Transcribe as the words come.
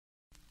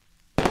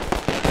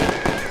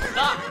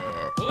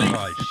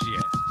Oh,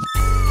 shit.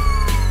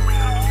 We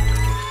have a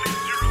Hotel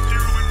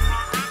 600 in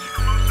progress,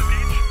 Hermosa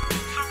Beach.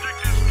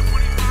 Subject is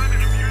 25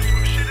 and abuse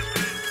of shit is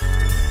paid.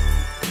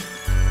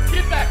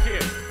 Get back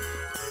here.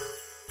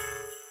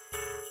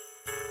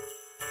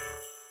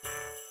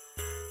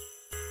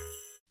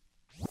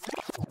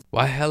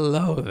 Why,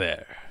 hello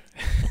there.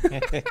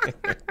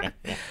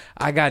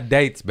 I got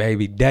dates,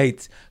 baby.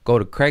 Dates. Go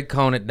to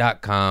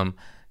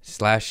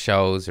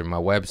craigconant.com/shows or my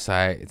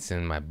website. It's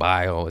in my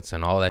bio. It's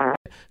in all that.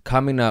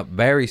 Coming up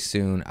very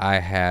soon, I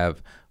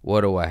have, what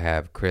do I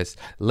have, Chris?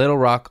 Little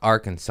Rock,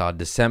 Arkansas,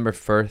 December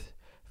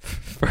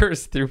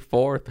 1st through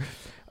 4th.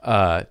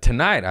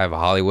 Tonight, I have a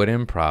Hollywood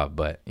Improv,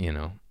 but, you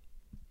know,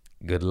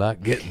 good luck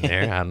getting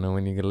there. I don't know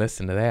when you can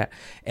listen to that.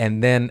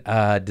 And then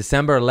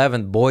December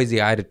 11th,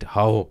 Boise,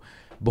 Idaho.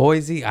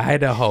 Boise,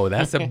 Idaho.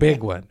 That's a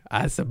big one.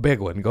 That's a big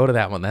one. Go to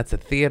that one. That's a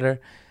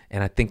theater,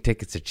 and I think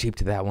tickets are cheap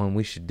to that one.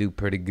 We should do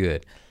pretty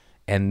good.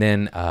 And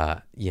then,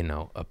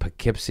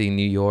 Poughkeepsie,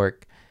 New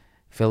York,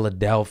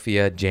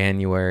 Philadelphia,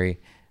 January.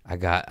 I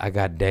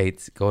got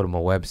dates. Go to my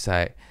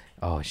website.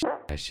 Oh,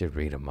 I should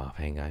read them off.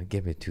 Hang on.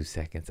 Give me 2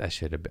 seconds. I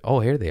should have been.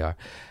 Oh, here they are.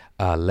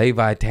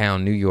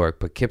 Levittown, New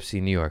York,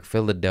 Poughkeepsie, New York,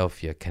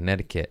 Philadelphia,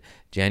 Connecticut,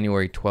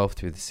 January 12th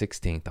through the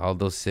 16th. All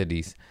those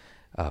cities.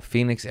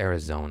 Phoenix,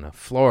 Arizona,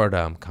 Florida,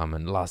 I'm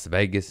coming. Las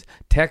Vegas,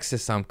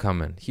 Texas, I'm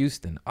coming.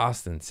 Houston,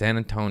 Austin, San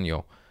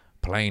Antonio,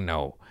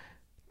 Plano.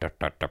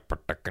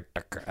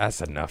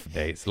 That's enough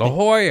dates. La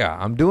Jolla,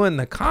 I'm doing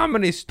the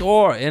Comedy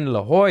Store in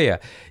La Jolla.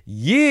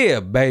 Yeah,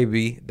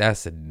 baby.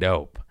 That's a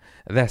dope.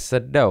 I'm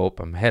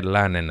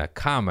headlining a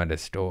Comedy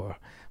Store.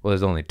 Well,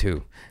 there's only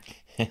two.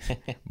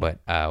 But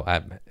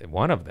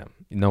one of them,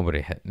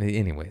 nobody had.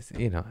 Anyways,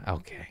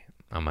 okay.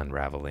 I'm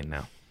unraveling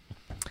now.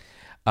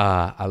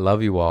 I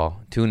love you all.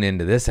 Tune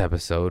into this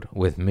episode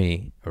with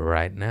me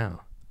right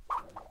now.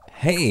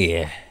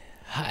 Hey,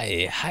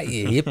 hi,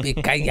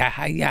 yippee-ki-ya,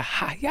 hi-ya,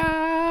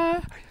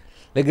 hi-ya.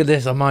 Look at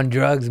this, I'm on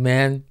drugs,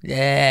 man.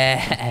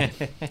 Yeah.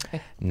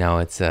 No,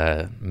 it's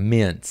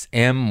Mints,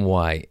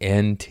 MYNTZ,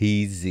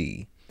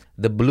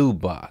 the blue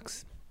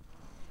box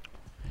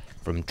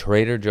from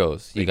Trader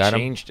Joe's. You got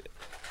changed it.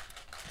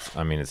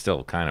 I mean, it's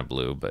still kind of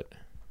blue, but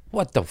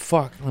what the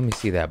fuck? Let me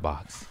see that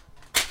box.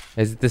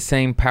 Is it the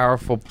same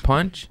powerful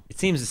punch? It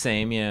seems the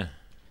same, yeah.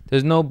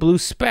 There's no blue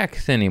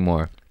specks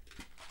anymore.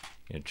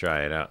 You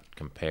try it out,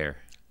 compare.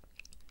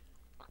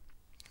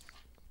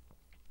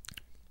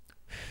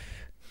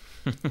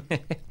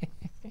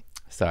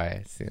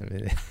 Sorry.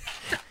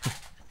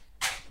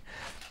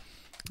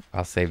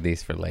 I'll save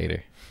these for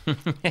later.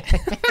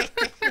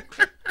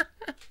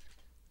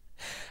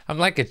 I'm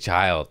like a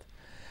child.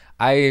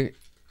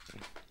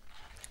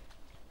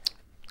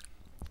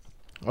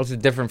 What's a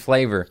different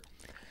flavor?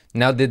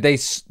 Now, did they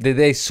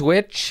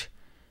switch?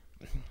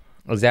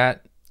 Is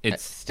that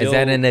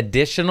an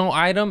additional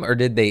item, or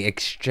did they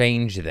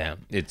exchange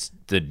them? It's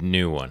the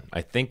new one.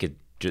 I think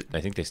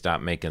they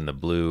stopped making the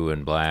blue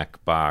and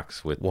black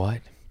box with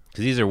what?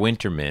 Because these are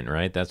winter mint,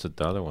 right? That's what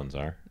the other ones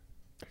are.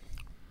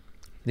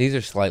 These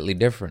are slightly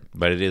different,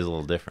 but it is a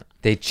little different.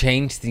 They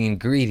changed the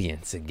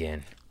ingredients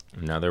again.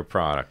 Another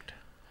product.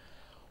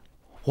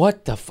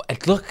 What the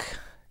fuck? Look,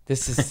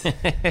 this is.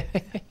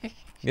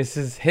 This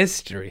is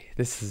history.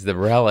 This is the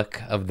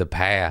relic of the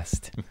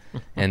past.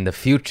 And the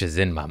future's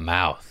in my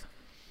mouth.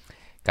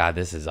 God,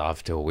 this is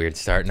off to a weird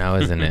start now,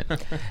 isn't it?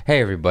 Hey,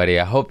 everybody.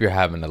 I hope you're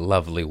having a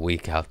lovely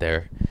week out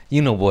there.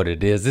 You know what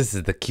it is. This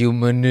is the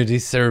community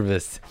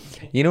service.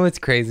 You know what's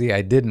crazy?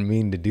 I didn't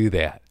mean to do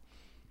that.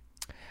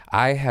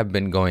 I have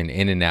been going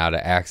in and out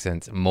of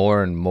accents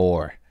more and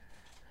more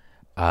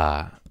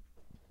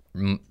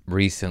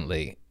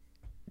recently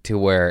to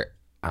where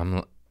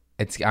I'm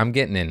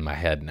getting in my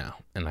head now,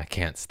 and I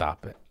can't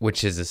stop it,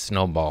 which is a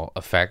snowball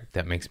effect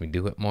that makes me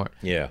do it more.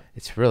 Yeah.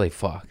 It's really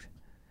fucked.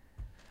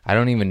 I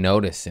don't even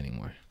notice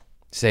anymore.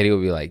 Sadie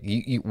will be like,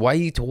 why are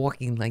you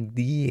talking like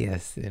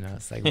this? And I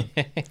was like,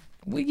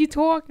 what are you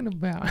talking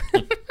about?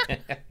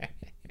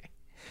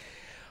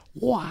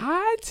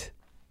 What?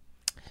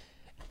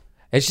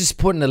 It's just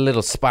putting a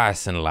little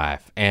spice in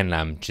life, and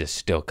I'm just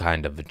still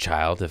kind of a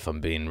child, if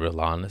I'm being real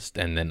honest.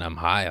 And then I'm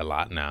high a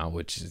lot now,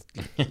 which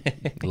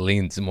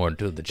leans more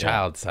to the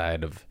child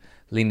side of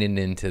leaning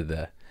into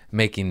the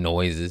making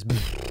noises.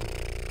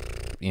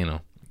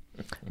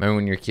 Remember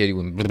when you're a kid, you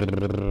went.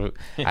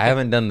 I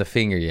haven't done the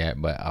finger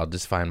yet, but I'll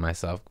just find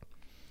myself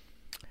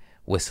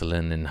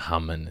whistling and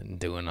humming and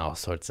doing all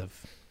sorts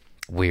of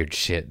weird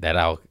shit that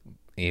I'll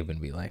even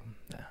be like,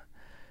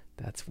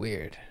 that's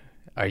weird.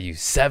 Are you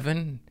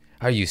 7?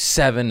 Are you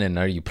 7 and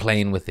are you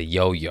playing with a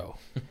yo-yo?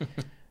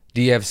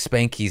 Do you have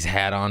Spanky's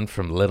hat on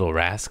from Little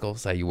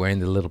Rascals? Are you wearing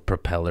the little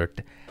propeller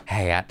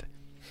hat?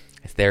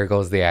 There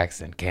goes the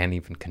accent. Can't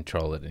even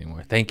control it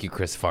anymore. Thank you,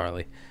 Chris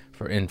Farley,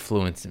 for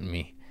influencing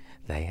me.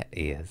 That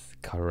is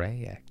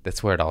correct.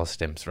 That's where it all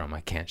stems from.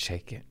 I can't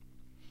shake it.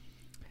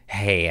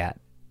 Hat.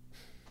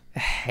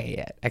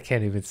 I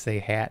can't even say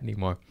hat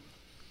anymore.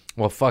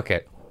 Well, fuck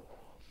it.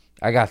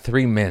 I got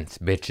 3 mints,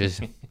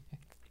 bitches.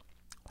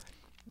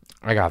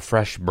 I got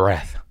fresh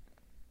breath.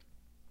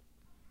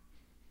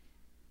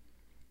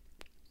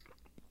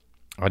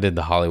 I did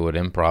the Hollywood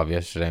Improv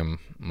yesterday.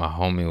 My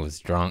homie was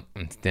drunk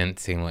and didn't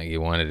seem like he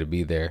wanted to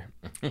be there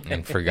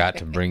and forgot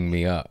to bring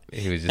me up.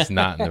 He was just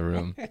not in the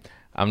room.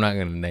 I'm not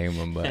going to name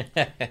him, but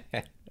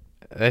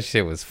that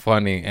shit was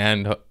funny.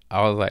 And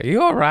I was like,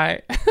 you all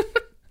right?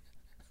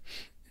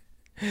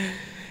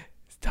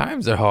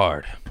 Times are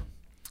hard.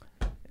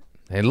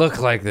 They look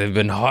like they've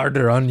been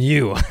harder on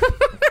you.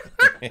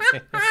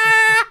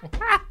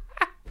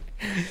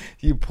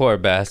 You poor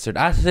bastard.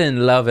 I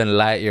send love and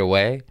light your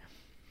way.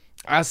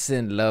 I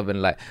send love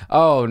and light.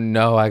 Oh,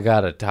 no, I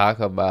got to talk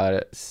about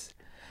it.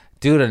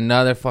 Dude,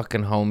 another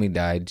fucking homie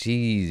died.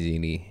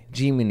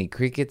 Jiminy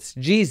Crickets.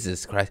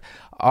 Jesus Christ.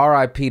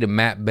 R.I.P. to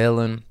Matt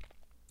Billen.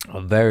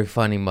 A very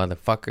funny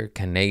motherfucker.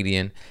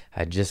 Canadian.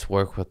 I just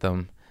worked with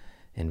him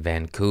in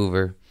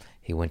Vancouver.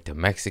 He went to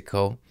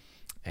Mexico.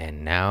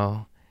 And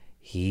now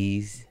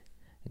he's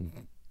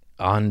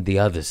on the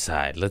other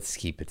side. Let's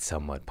keep it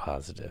somewhat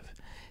positive.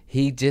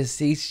 He's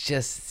just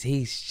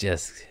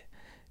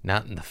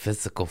not in the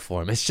physical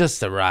form. It's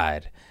just a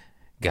ride.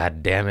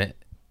 God damn it.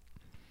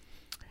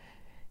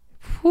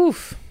 Whew.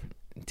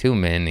 Too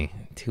many.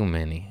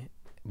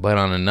 But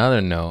on another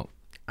note,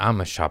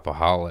 I'm a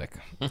shopaholic.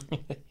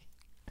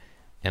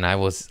 And I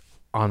was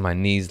on my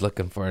knees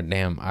looking for a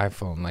damn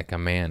iPhone like a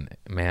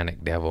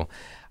manic devil.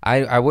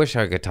 I wish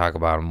I could talk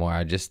about him more.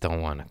 I just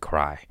don't want to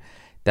cry.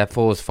 That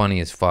fool was funny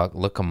as fuck.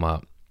 Look him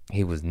up.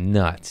 He was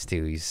nuts,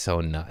 dude. He's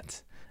so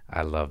nuts.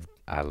 I love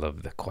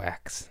the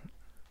quacks.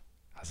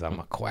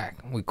 I'm a quack.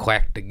 We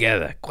quack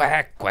together.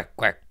 Quack, quack,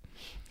 quack.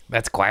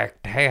 That's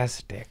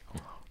quacktastic.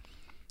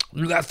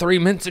 You got 3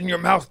 mints in your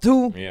mouth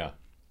too? Yeah.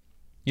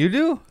 You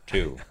do?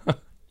 2.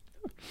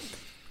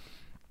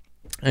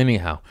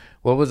 Anyhow,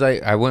 what was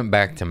I went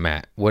back to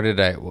Matt. What did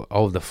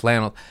oh, the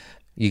flannel.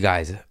 You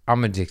guys,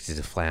 I'm addicted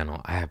to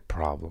flannel. I have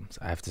problems.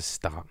 I have to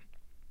stop.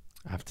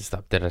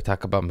 Did I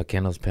talk about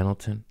McKenna's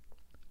Pendleton?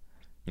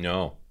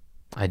 No.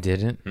 I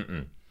didn't?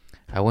 Mm-mm.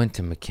 I went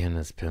to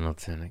McKenna's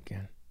Pendleton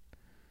again.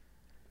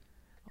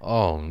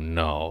 Oh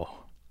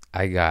no.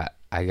 I got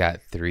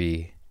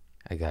 3.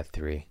 I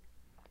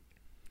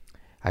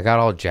got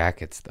all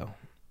jackets though.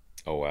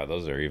 Oh, wow.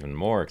 Those are even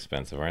more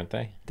expensive, aren't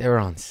they? They were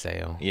on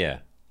sale. Yeah.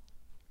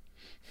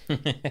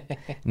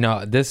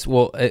 No,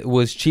 it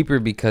was cheaper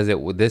because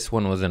this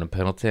one was in a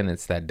Pendleton.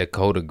 It's that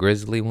Dakota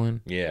Grizzly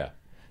one. Yeah.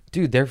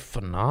 Dude, they're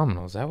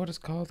phenomenal. Is that what it's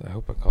called? I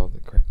hope I called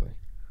it correctly.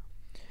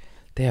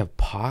 They have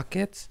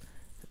pockets.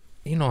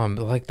 You know, I'm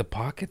like the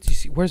pockets. You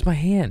see, where's my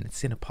hand?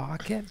 It's in a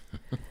pocket.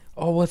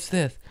 Oh, what's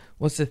this?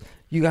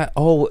 You got,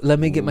 let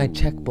me get my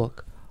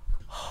checkbook.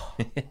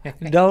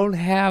 Don't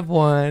have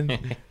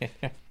one.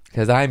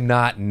 Because I'm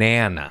not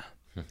Nana.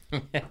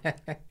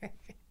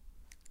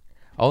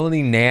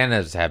 Only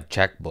Nanas have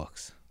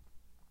checkbooks.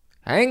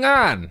 Hang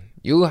on.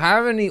 You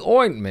have any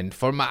ointment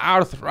for my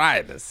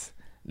arthritis?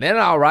 Then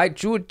I'll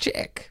write you a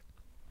check.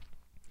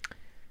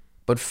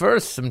 But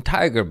first, some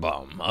Tiger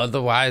Balm.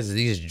 Otherwise,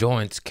 these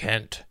joints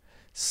can't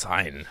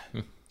sign.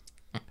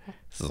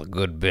 This is a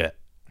good bit.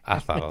 I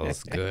thought it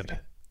was good.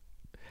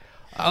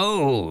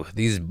 Oh,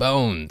 these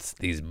bones.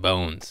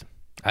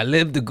 I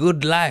lived a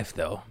good life,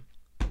 though.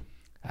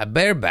 I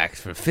barebacked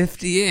for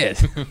 50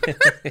 years.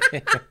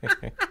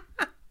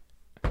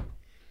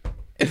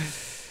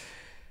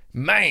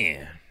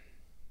 Man.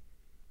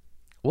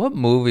 What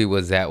movie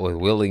was that with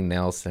Willie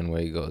Nelson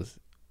where he goes,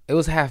 it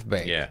was Half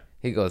Baked. Yeah.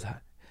 He goes,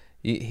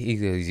 he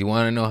goes, you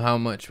want to know how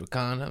much were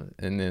condoms?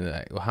 And then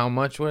like, well, how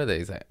much were they?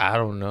 He's like, I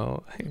don't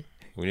know.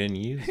 We didn't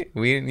use it.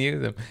 We didn't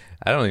use them.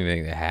 I don't even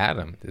think they had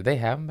them. Did they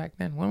have them back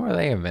then? When were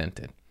they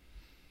invented?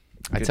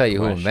 I tell you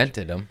who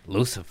invented them.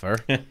 Lucifer.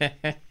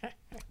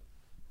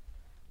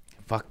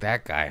 Fuck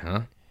that guy,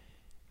 huh?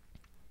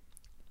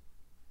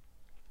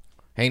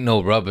 Ain't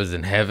no rubbers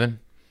in heaven.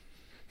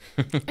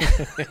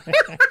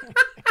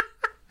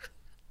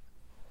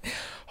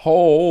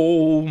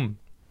 Home.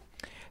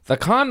 The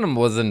condom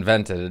was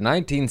invented in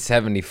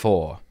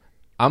 1974.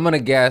 I'm going to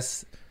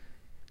guess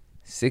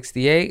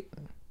 68.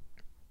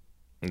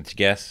 Let's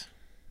guess.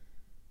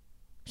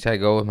 Should I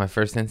go with my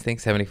first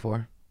instinct?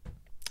 74?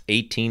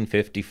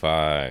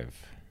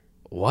 1855.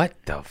 What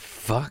the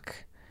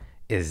fuck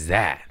is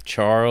that?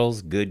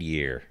 Charles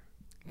Goodyear.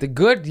 The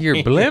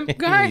Goodyear blimp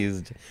guy? He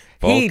used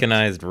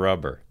vulcanized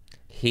rubber.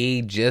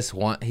 He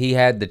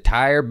had the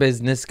tire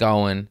business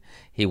going.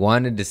 He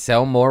wanted to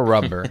sell more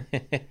rubber.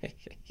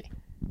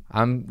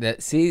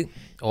 See,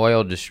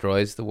 oil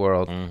destroys the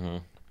world. Mm-hmm.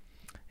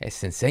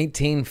 Since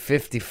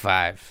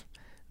 1855,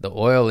 the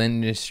oil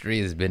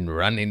industry has been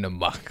running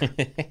amok.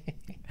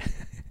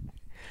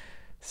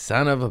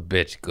 Son of a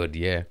bitch,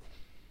 Goodyear.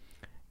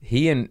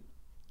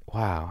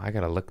 Wow, I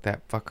gotta look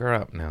that fucker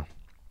up now.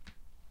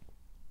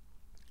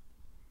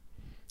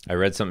 I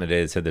read something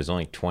today that said there's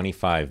only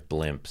 25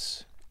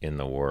 blimps in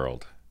the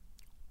world.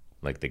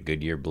 Like the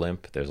Goodyear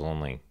blimp,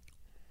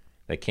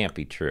 that can't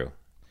be true.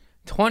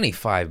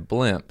 25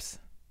 blimps.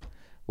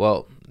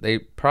 Well, they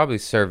probably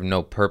serve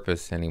no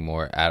purpose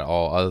anymore at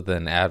all other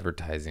than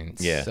advertising.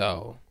 Yeah.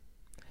 So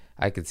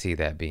I could see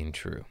that being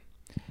true.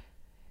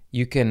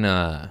 You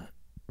can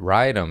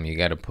ride them, you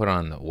got to put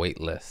on the wait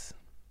list.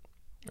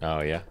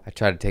 Oh yeah. I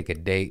tried to take a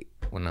date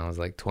when I was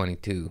like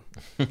 22.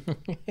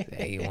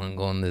 Hey, you want to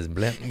go on this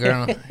blimp,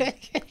 girl?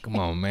 Come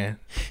on, man.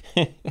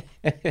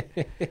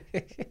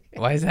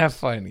 Why is that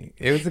funny?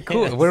 It was a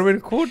cool. It would have been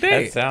a cool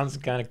date. That sounds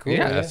kind of cool.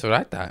 Yeah, that's what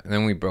I thought. And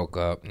then we broke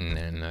up, and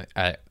then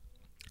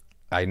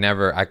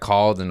I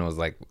called, and it was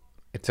like,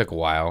 it took a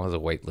while. It was a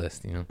wait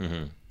list, you know.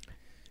 Mm-hmm.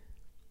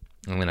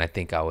 And then I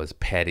think I was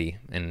petty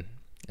and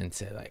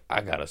said, like,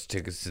 I got us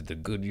tickets to the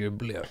Goodyear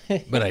Blimp,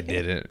 but I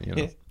didn't, you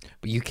know.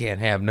 But you can't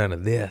have none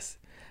of this.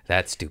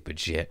 That stupid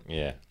shit.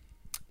 Yeah.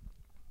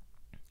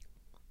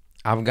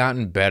 I've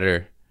gotten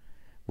better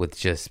with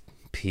just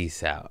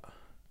peace out.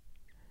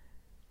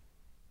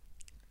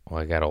 Well,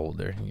 I got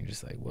older, and you're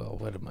just like, well,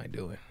 what am I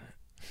doing?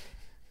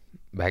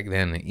 Back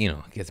then, you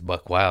know, it gets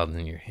buck wild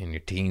in your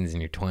teens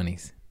and your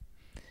 20s.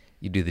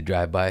 You do the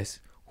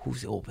drive-bys.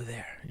 Who's over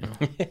there? You know,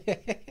 what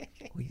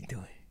are you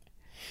doing?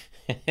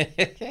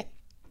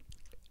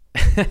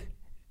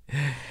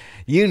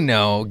 You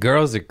know,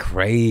 girls are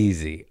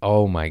crazy.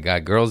 Oh my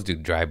God, girls do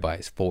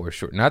drive-bys for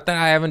sure. Not that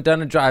I haven't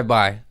done a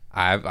drive-by.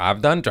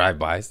 I've done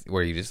drive-bys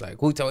where you just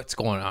like, what's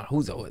going on?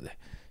 Who's over there?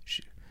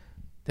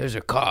 There's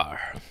a car.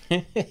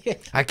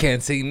 I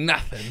can't see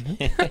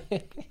nothing.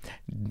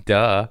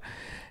 Duh.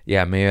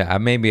 Yeah,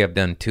 maybe I've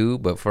done 2,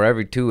 but for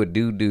every 2 a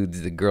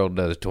dudes, the girl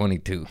does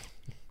 22.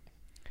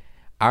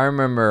 I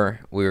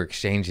remember we were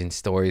exchanging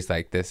stories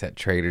like this at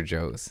Trader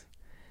Joe's,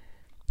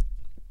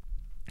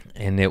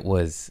 and it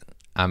was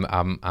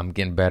I'm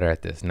getting better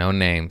at this. No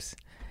names.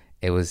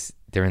 It was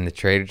during the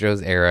Trader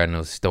Joe's era, and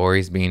those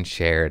stories being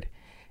shared.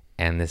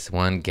 And this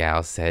one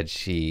gal said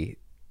she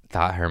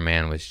thought her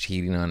man was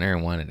cheating on her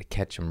and wanted to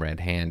catch him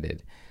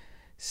red-handed,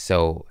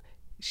 so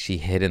she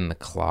hid in the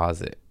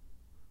closet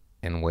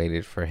and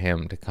waited for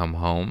him to come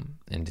home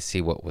and to see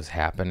what was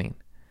happening,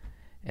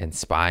 and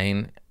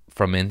spying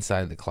from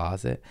inside the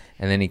closet.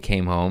 And then he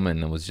came home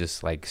and was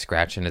just like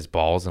scratching his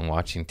balls and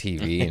watching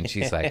TV, and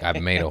she's like,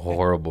 I've made a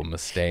horrible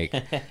mistake,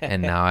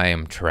 and now I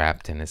am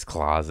trapped in his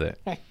closet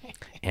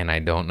and I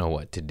don't know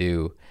what to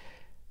do.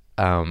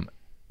 And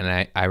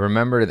I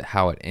remember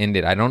how it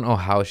ended. I don't know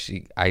how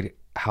she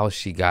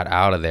got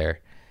out of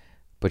there,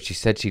 but she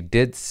said she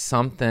did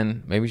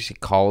something. Maybe she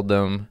called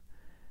him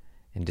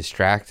and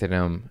distracted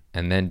him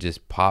and then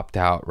just popped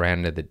out,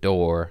 ran to the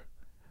door.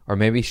 Or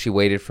maybe she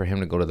waited for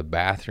him to go to the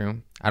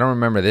bathroom. I don't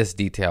remember this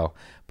detail,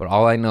 but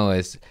all I know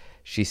is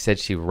she said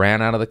she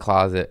ran out of the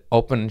closet,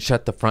 opened and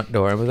shut the front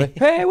door, and was like,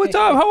 hey, what's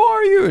up? How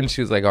are you? And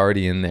she was like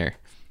already in there.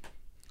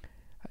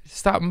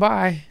 Stopping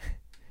by.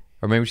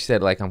 Or maybe she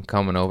said, like, I'm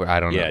coming over. I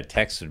don't know. Yeah,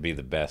 text would be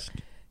the best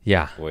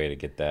Yeah. way to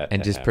get that.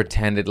 And to just happen.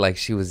 pretended like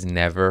she was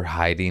never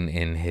hiding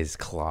in his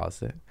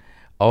closet.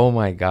 Oh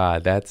my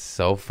God, that's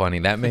so funny.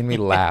 That made me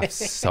laugh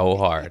so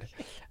hard.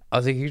 I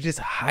was like, you're just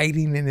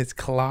hiding in his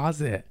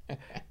closet.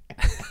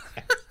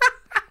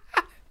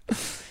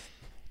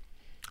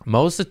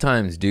 Most of the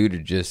times,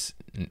 dude,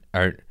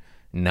 are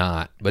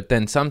not. But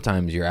then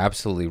sometimes you're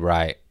absolutely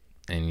right,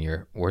 and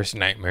your worst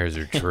nightmares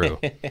are true.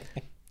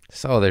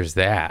 So there's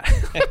that.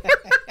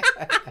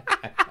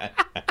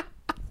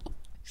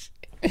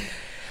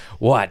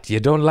 What? You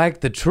don't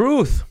like the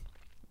truth?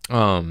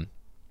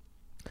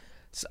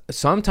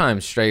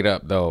 Sometimes straight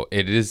up though,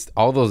 it is,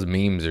 all those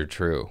memes are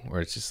true,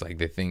 where it's just like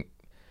they think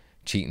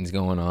cheating's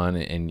going on,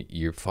 and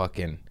you're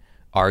fucking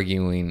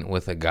arguing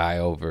with a guy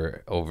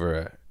over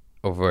a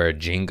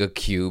Jenga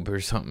cube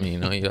or something. You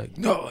know, you're like,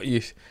 no,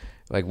 you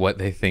like what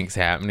they think's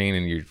happening,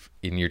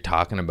 and you're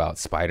talking about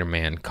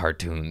Spider-Man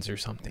cartoons or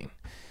something,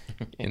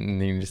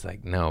 and then you're just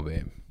like, no,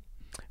 babe,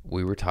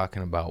 we were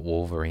talking about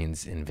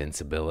Wolverine's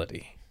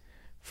invincibility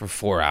for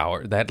 4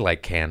 hours. That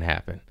like can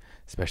happen,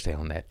 especially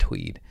on that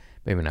tweed.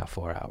 Maybe not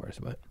 4 hours,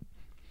 but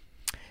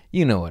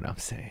you know what I'm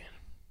saying.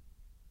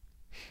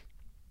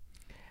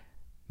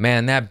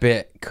 Man, that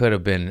bit could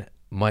have been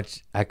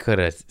much. I could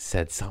have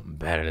said something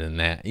better than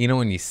that. You know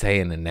when you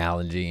say an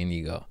analogy and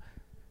you go,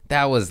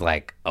 that was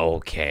like,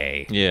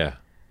 okay. Yeah.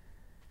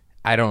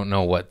 I don't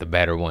know what the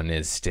better one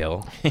is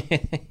still.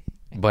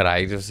 But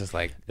I just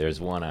like, There's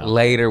one out.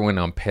 later when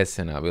I'm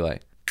pissing, I'll be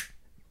like,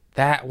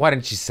 why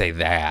didn't you say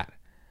that?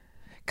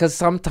 Because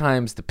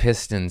sometimes the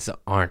pistons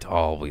aren't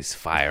always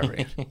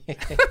firing.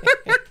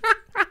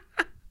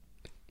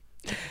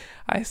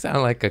 I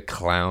sound like a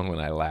clown when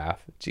I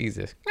laugh.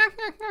 Jesus.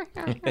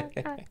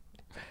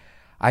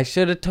 I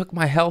should have took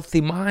my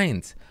healthy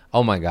minds.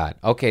 Oh my God.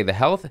 Okay,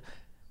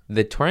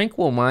 the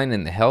tranquil mind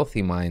and the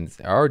healthy minds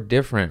are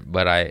different,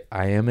 but I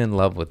am in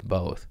love with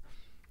both.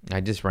 I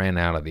just ran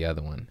out of the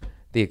other one.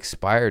 The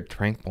expired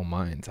tranquil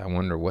minds. I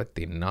wonder what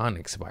the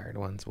non-expired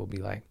ones will be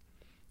like.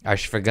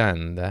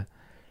 Ashwagandha.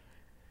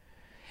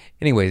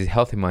 Anyways,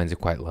 healthy minds are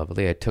quite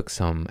lovely. I took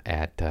some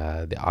at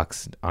the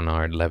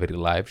Oxnard Levity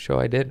Live show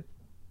I did.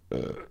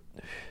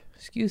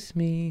 Excuse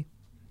me.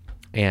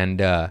 And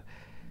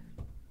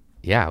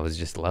yeah, it was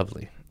just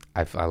lovely.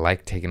 I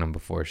like taking them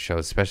before a show,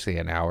 especially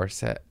an hour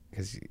set,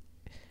 because you're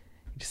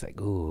just like,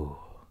 ooh,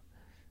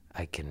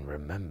 I can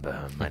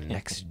remember my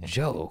next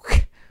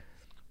joke.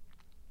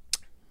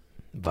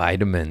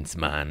 Vitamins,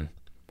 man.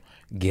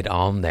 Get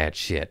on that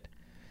shit.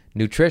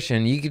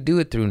 Nutrition, you could do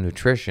it through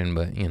nutrition,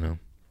 but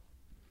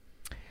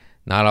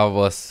not all of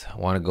us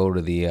want to go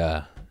to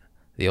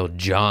the old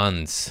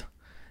John's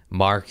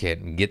market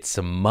and get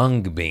some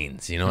mung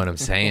beans. You know what I'm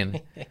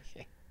saying?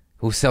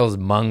 Who sells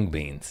mung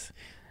beans?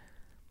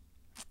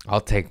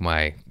 I'll take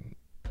my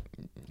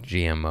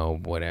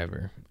GMO,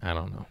 whatever. I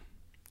don't know.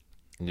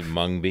 Do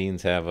mung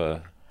beans have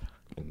a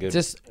good...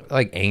 Just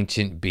like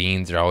ancient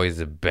beans are always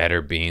the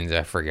better beans.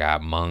 I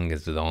forgot. Mung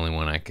is the only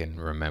one I can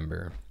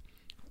remember.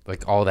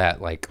 Like all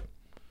that, like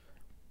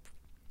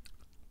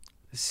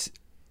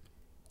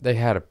they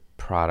had a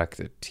product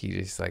that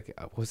teaches like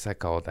what's that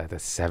called? That the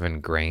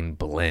 7-grain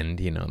blend.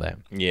 You know that?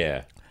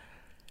 Yeah.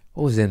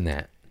 What was in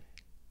that?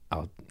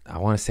 I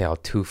want to say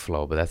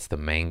Altuflo, but that's the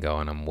mango,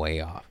 and I'm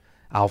way off.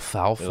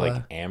 Alfalfa,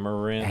 Like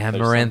amaranth.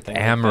 amaranth.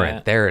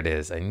 Like There it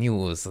is. I knew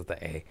it was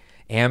the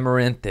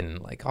amaranth and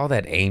like all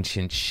that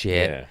ancient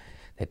shit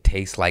that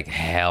tastes like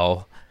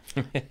hell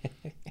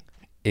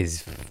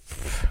is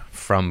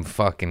from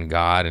fucking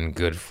God and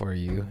good for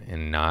you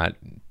and not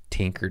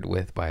tinkered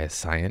with by a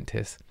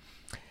scientist.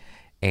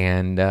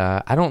 And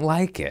I don't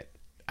like it.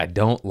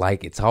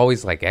 It's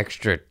always like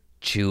extra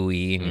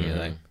chewy,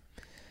 and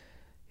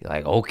you're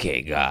like,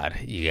 okay, God,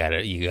 you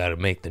gotta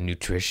make the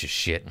nutritious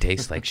shit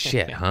taste like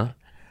shit, huh?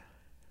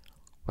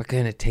 Why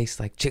can't it taste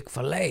like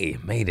Chick-fil-A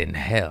made in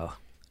hell?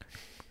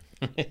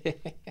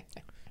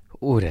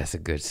 Ooh, that's a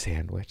good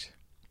sandwich.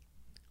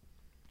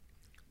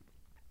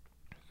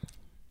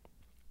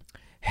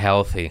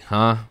 Healthy,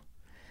 huh?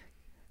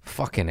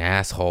 Fucking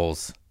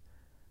assholes.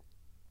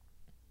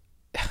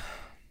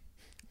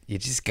 You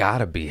just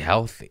gotta be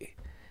healthy.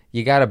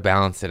 You gotta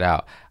balance it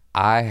out.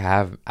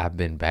 I've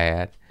been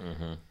bad,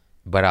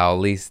 but I'll at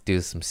least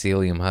do some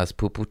psyllium husk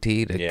poo-poo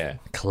tea to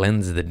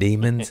cleanse the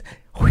demons.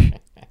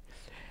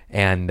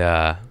 And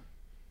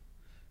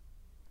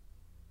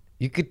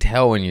you could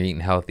tell when you're eating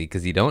healthy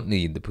because you don't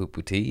need the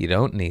poo-poo tea, you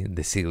don't need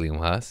the psyllium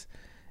husk,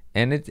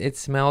 and it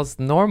smells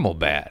normal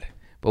bad.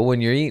 But when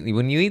you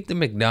eat the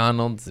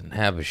McDonald's and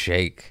have a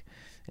shake,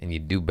 and you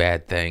do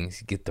bad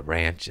things, you get the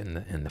ranch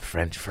and the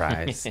French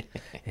fries,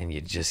 and you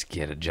just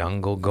get a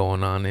jungle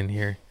going on in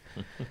here.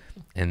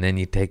 And then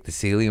you take the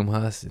psyllium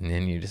husk, and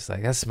then you're just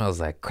like, that smells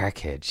like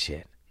crackhead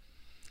shit.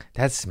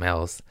 That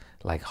smells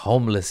like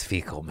homeless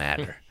fecal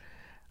matter.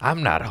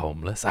 I'm not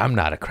homeless. I'm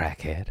not a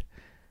crackhead.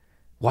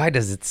 Why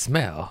does it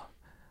smell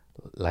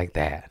like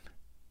that?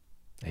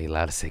 Are you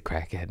allowed to say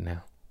crackhead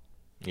now?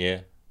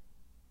 Yeah.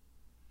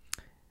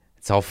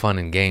 It's all fun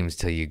and games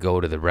till you go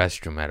to the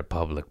restroom at a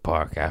public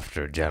park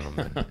after a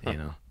gentleman,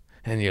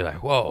 and you're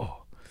like,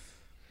 whoa,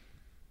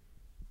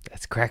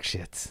 that's crack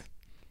shits.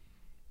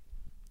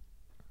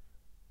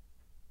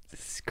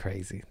 This is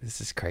crazy. This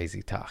is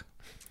crazy talk.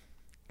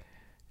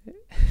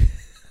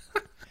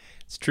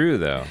 It's true,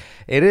 though.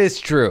 It is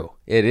true.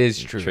 It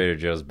is true. Trader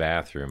Joe's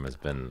bathroom has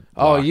been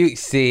Oh, blocked. you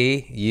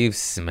see, you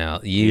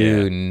smell,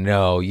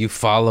 you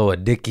follow a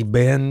Dickie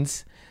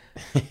Benz.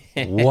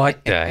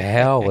 What the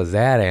hell was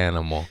that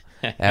animal?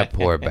 That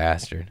poor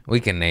bastard.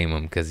 We can name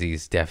him because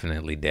he's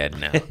definitely dead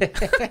now.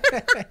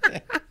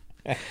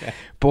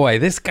 Boy,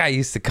 this guy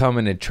used to come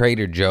into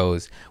Trader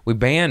Joe's. We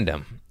banned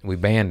him.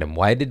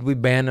 Why did we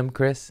ban him,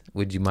 Chris?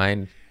 Would you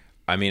mind?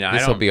 I mean,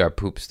 This will be our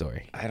poop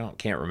story.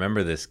 can't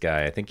remember this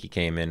guy. I think he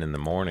came in the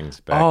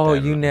mornings back Oh,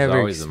 then. you It was never.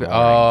 always the mornings.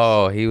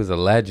 Oh, he was a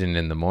legend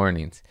in the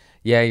mornings.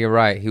 Yeah, you're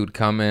right. He would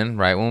come in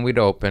right when we'd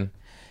open.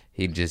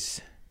 He'd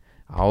just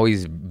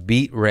always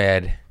beat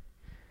red.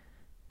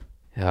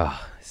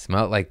 Oh,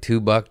 smelled like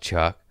 $2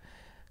 Chuck.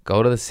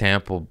 Go to the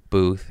sample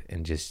booth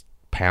and just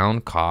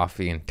pound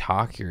coffee and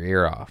talk your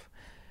ear off,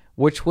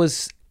 which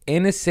was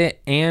innocent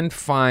and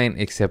fine,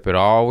 except it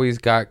always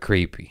got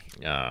creepy.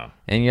 Oh.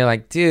 And you're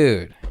like,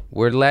 dude,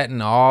 we're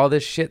letting all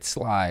this shit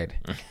slide,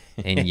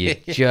 and you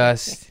I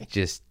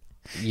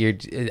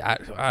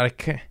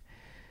can't.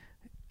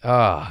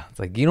 It's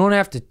like, you don't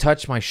have to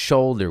touch my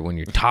shoulder when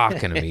you're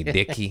talking to me,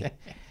 Dickie.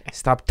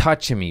 Stop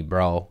touching me,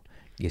 bro.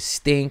 You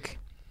stink.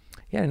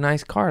 He had a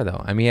nice car,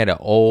 though. I mean, he had an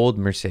old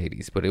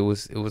Mercedes, but it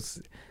was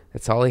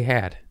that's all he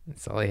had.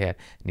 That's all he had.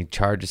 And he'd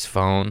charge his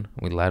phone.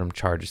 We let him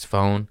charge his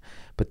phone.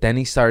 But then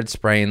he started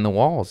spraying the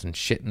walls and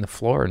shitting the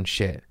floor and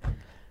shit.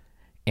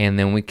 And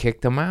then we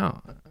kicked him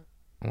out.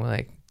 We're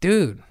like,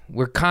 dude,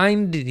 we're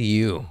kind to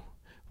you.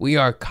 We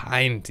are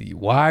kind to you.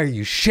 Why are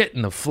you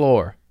shitting the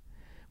floor?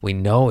 We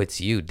know it's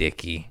you,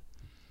 Dickie.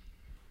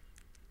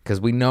 Because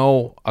we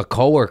know a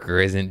coworker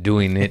isn't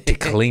doing it to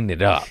clean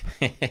it up.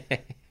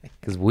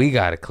 Because we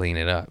got to clean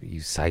it up,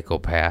 you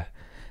psychopath.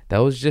 That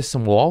was just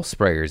some wall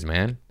sprayers,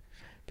 man.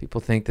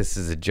 People think this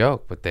is a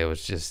joke, but they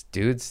was just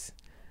dudes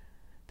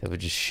that would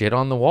just shit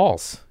on the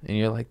walls. And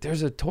you're like,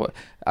 there's a toy.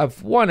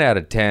 1 out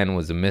of 10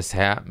 was a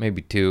mishap,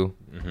 maybe 2.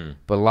 Mm-hmm.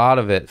 But a lot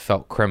of it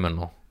felt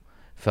criminal,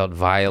 felt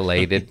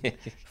violated,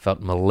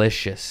 felt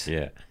malicious.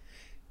 Yeah.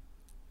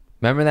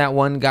 Remember that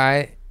one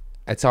guy?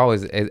 It's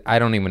always, I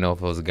don't even know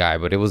if it was a guy,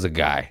 but it was a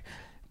guy.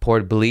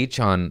 Poured bleach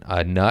on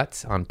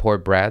nuts on poor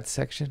Brad's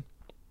section.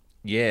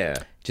 Yeah.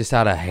 Just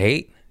out of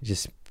hate.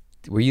 Just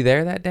Were you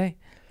there that day?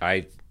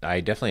 I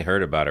definitely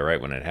heard about it right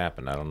when it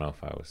happened. I don't know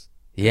if I was.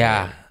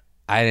 Yeah,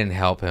 I didn't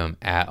help him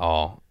at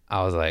all.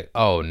 I was like,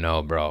 oh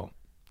no, bro,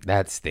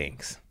 that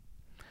stinks.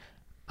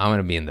 I'm going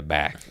to be in the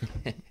back.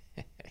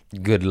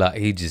 Good luck.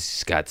 He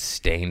just got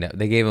stained up.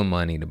 They gave him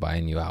money to buy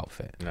a new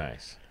outfit.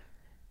 Nice.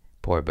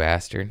 Poor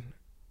bastard.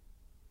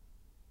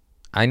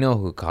 I know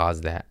who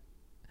caused that.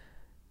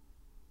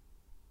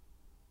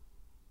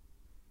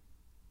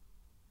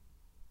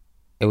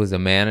 It was a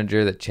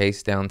manager that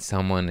chased down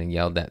someone and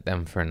yelled at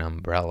them for an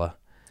umbrella.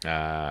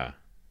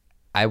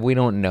 We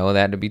don't know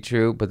that to be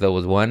true, but there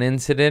was one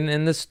incident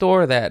in the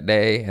store that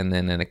day, and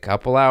then in a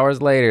couple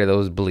hours later, there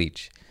was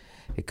bleach.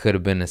 It could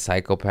have been a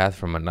psychopath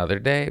from another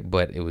day,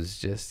 but it was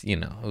just,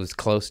 it was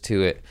close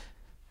to it.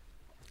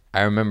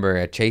 I remember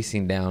a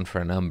chasing down for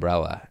an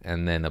umbrella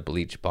and then a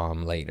bleach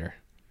bomb later.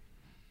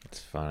 It's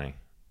funny.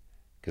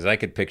 Because I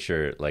could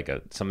picture like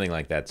something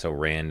like that so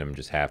random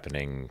just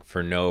happening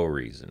for no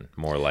reason,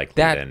 more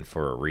likely than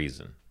for a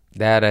reason.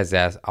 That is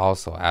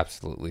also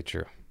absolutely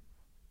true.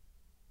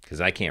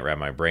 Because I can't wrap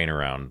my brain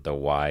around the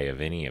why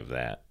of any of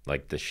that.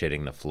 Like the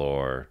shitting the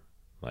floor.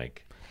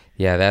 Like.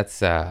 Yeah,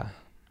 that's...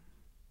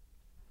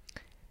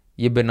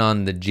 You've been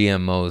on the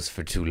GMOs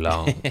for too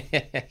long.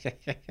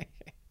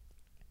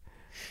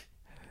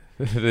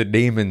 The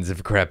demons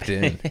have crept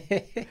in.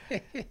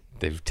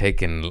 They've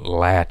taken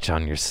latch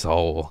on your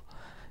soul,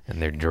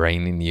 and they're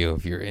draining you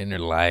of your inner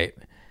light.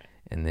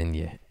 And then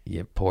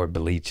you pour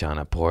bleach on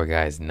a poor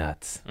guy's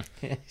nuts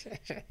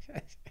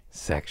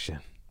section.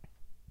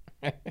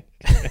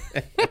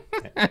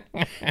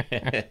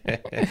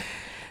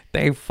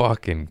 They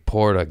fucking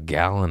poured a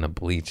gallon of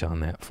bleach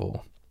on that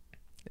fool.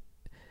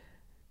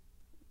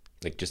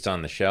 Like just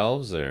on the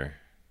shelves or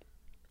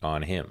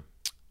on him?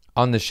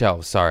 On the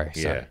shelves, sorry.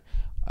 Yeah.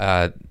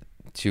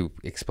 To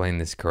explain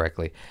this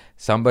correctly,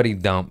 somebody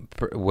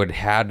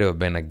had to have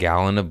been a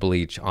gallon of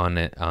bleach on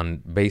it, on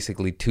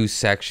basically 2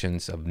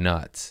 sections of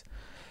nuts.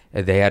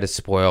 They had to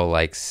spoil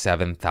like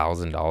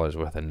 $7,000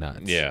 worth of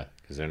nuts. Yeah,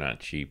 because they're not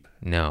cheap.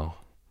 No,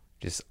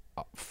 just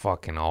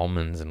fucking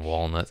almonds and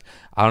walnuts.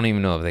 I don't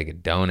even know if they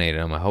could donate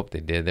them. I hope they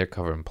did. They're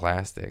covered in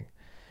plastic.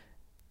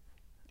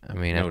 I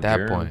mean, No at that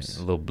germs. point, a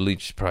little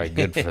bleach is probably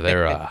good for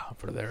their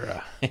for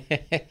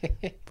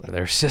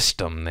their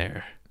system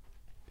there.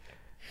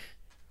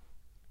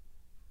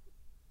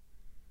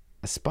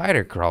 A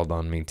spider crawled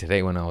on me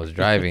today when I was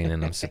driving,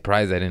 and I'm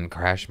surprised I didn't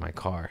crash my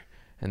car.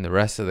 And the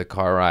rest of the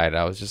car ride,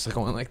 I was just like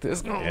going like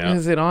this. Yeah.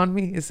 Is it on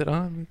me? Is it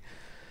on me?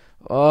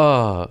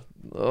 Oh,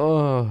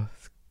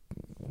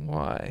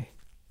 why?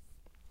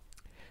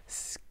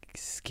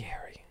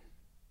 Scary.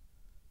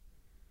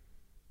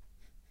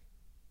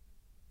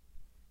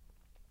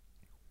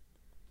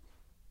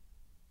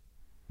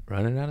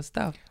 Running out of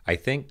stuff. I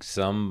think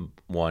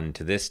someone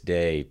to this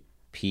day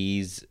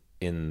pees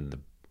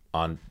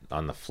on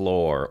the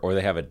floor, or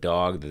they have a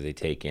dog that they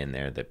take in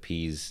there that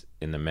pees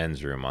in the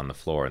men's room on the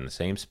floor in the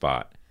same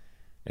spot.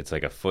 It's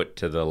like a foot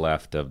to the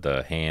left of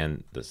the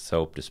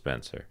soap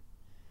dispenser.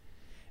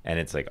 And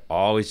it's like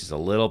always just a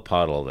little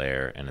puddle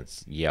there, and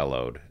it's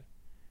yellowed.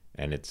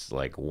 And it's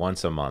like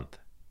once a month.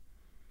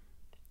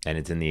 And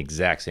it's in the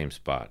exact same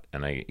spot.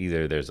 And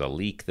either there's a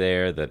leak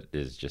there that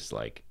is just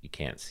like you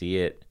can't see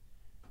it.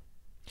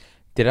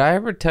 Did I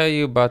ever tell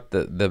you about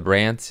the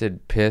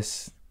rancid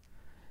piss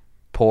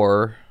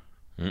pour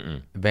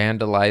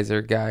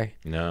vandalizer guy?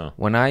 No.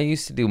 When I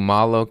used to do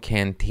Malo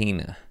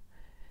Cantina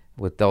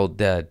with old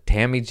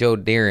Tammy Joe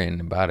Deeren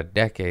about a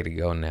decade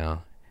ago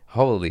now.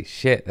 Holy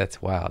shit, that's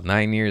wild.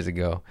 9 years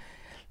ago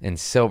in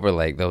Silver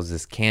Lake, there was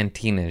this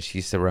cantina. She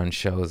used to run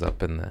shows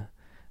up in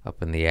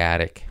the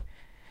attic.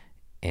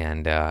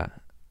 And I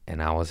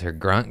was her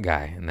grunt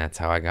guy, and that's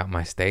how I got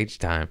my stage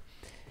time.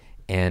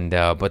 And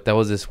but there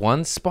was this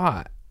one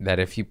spot that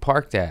if you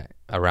parked at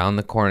around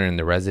the corner in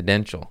the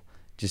residential,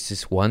 just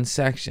this one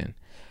section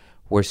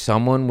where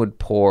someone would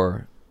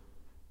pour,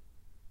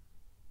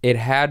 it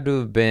had to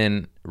have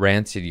been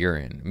rancid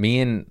urine. Me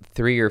and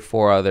 3 or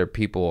 4 other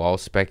people all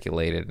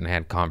speculated and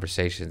had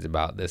conversations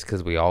about this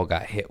because we all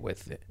got hit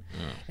with it.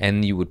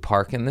 And you would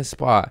park in this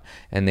spot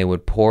and they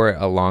would pour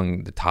it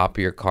along the top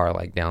of your car,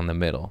 like down the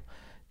middle.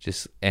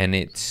 And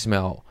it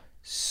smelled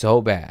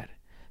so bad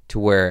to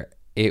where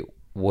it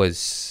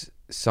was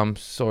some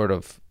sort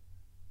of,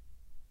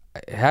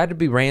 it had to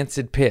be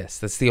rancid piss.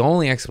 That's the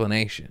only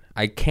explanation.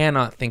 I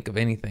cannot think of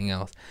anything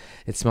else.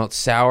 It smelled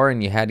sour,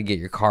 and you had to get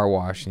your car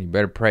washed, and you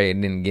better pray it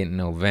didn't get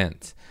no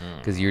vents,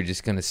 because you're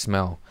just gonna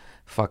smell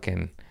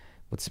fucking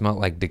what smelled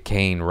like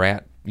decaying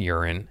rat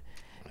urine,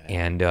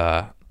 and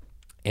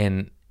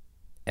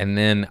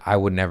then I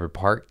would never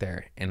park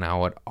there, and I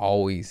would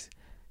always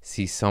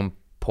see some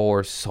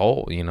poor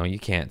soul. You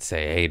can't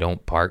say, hey,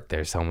 don't park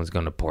there, someone's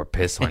gonna pour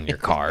piss on your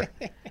car.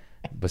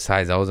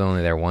 Besides, I was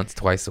only there once,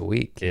 twice a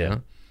week. You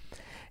know?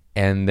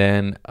 And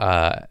then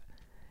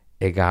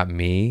it got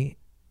me,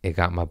 it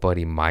got my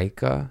buddy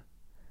Micah.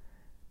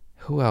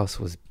 Who else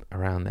was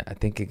around that? I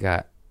think it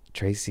got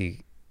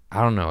Tracy.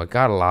 I don't know. It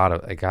got a lot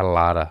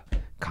of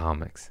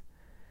comics.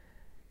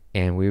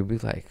 And we'd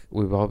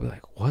all be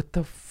like, what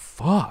the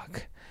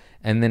fuck?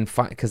 And then,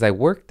 because I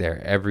worked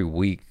there every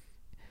week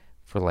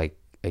for like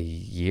a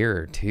year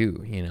or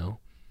two, you know?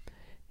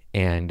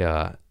 And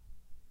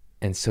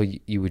so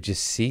you would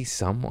just see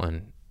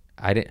someone.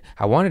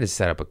 I wanted to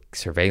set up a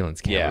surveillance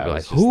camera. Yeah, Be I like,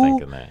 was just who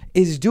thinking that.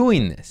 is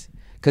doing this?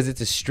 Because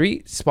it's a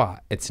street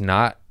spot. It's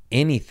not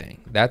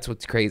anything. That's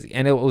what's crazy.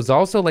 And it was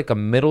also like a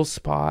middle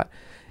spot.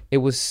 It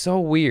was so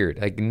weird.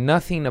 Like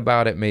nothing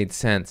about it made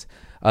sense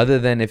other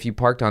than if you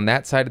parked on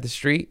that side of the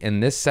street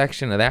in this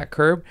section of that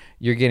curb,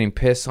 you're getting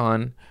pissed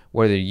on,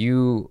 whether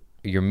you're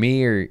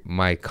me or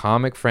my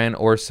comic friend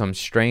or some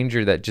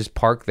stranger that just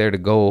parked there to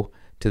go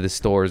to the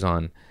stores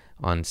on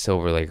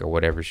Silver Lake or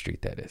whatever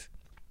street that is.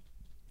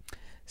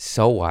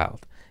 So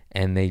wild.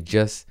 And they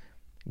just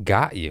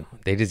got you.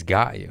 They just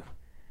got you.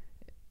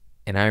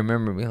 And I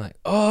remember being like,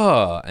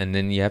 oh, and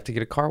then you have to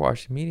get a car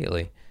wash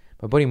immediately.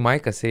 My buddy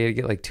Micah said he had to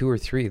get like 2 or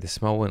 3. The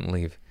smell wouldn't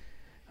leave.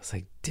 I was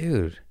like,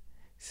 dude.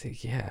 He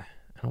said, yeah,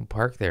 I don't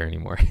park there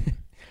anymore.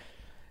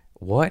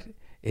 What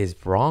is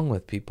wrong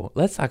with people?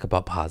 Let's talk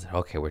about positive.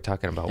 Okay, we're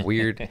talking about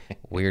weird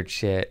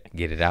shit.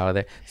 Get it out of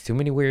there. There's too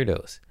many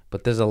weirdos.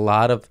 But there's a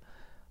lot of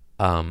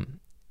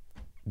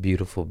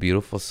beautiful,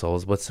 beautiful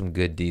souls. What's some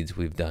good deeds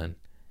we've done?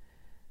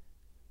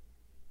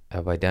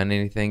 Have I done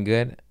anything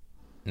good?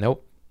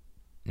 Nope.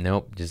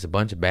 Just a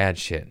bunch of bad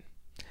shit.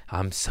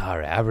 I'm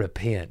sorry. I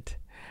repent.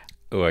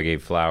 Oh, I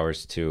gave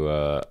flowers to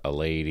a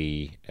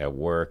lady at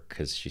work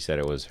because she said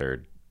it was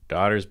her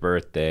daughter's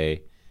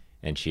birthday,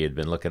 and she had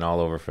been looking all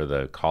over for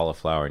the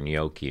cauliflower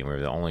gnocchi, and we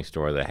were the only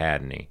store that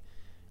had any.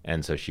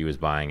 And so she was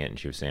buying it, and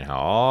she was saying how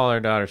all her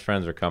daughter's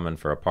friends are coming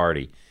for a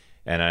party.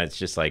 And it's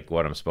just like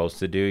what I'm supposed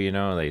to do, you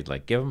know? They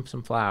like, give them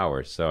some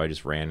flowers. So I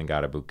just ran and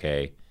got a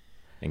bouquet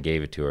and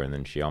gave it to her, and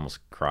then she almost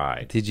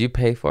cried. Did you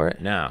pay for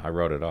it? No, I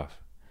wrote it off.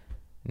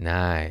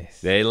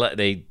 Nice. They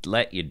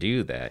let you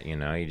do that, you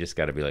know. You just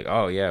got to be like,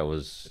 oh yeah, it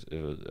was.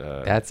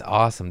 That's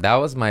awesome. That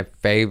was my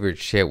favorite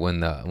shit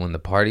when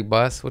the party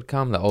bus would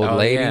come, the old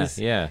ladies,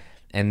 yeah.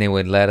 and they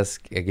would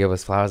give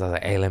us flowers. I was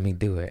like, hey, let me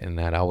do it, and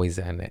I'd always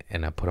and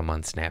I put them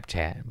on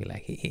Snapchat and be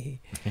like,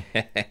 hey.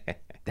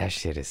 That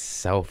shit is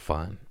so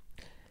fun.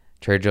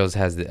 Trader Joe's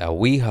has a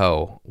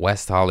WeHo.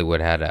 West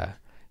Hollywood had a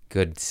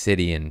good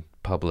city and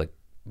public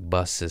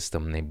bus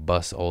system. They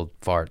bus old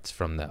farts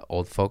from the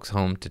old folks'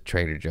 home to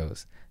Trader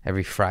Joe's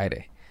every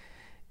Friday,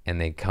 and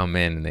they come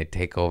in and they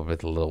take over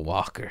the little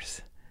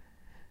walkers.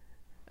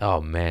 Oh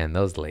man,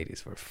 those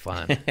ladies were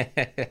fun.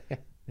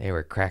 They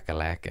were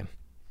crack-a-lacking.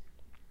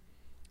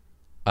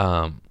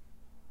 Yeah.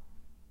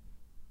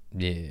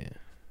 Wait,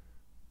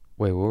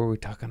 what were we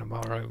talking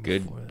about right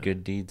before that?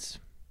 Good deeds.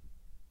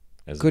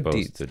 As Good opposed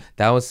deeds. to-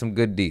 That was some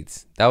good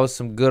deeds. That was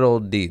some good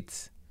old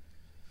deeds.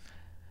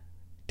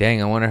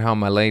 Dang, I wonder how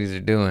my ladies are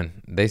doing.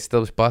 They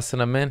still busting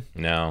them in?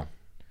 No,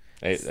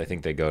 I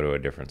think they go to a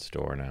different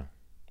store now.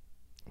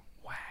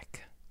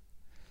 Whack.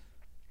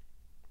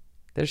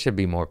 There should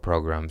be more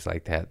programs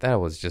like that. That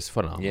was just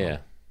phenomenal. Yeah.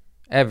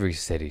 Every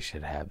city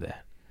should have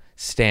that.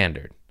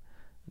 Standard.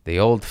 The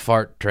old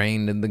fart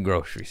trained in the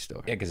grocery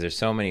store. Yeah, because there's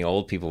so many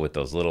old people with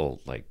those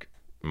little like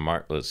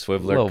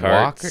swiveler Little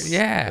carts. walker.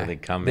 Yeah. where they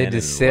come They in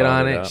just and sit load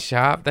on it it, up.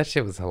 shop. That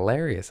shit was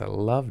hilarious. I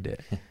loved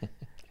it.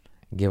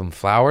 Give them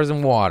flowers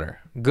and water.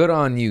 Good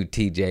on you,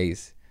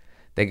 TJs.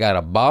 They got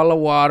a bottle of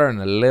water and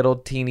a little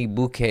teeny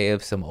bouquet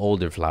of some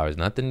older flowers.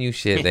 Not the new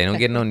shit. They don't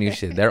get no new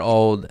shit. They're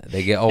old.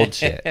 They get old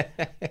shit.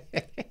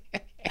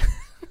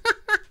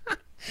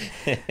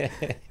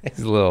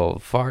 These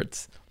little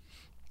farts.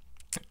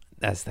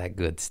 That's that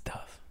good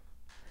stuff.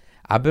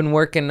 I've been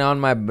working on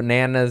my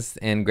bananas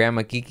and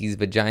Grandma Kiki's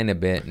vagina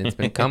bit, and it's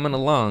been coming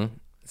along.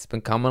 It's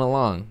been coming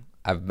along.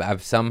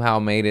 I've somehow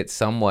made it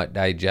somewhat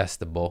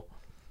digestible.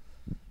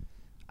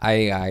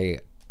 I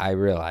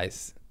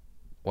realize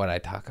what I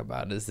talk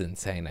about is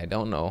insane. I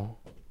don't know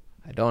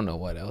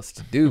what else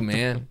to do,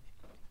 man.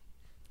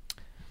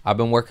 I've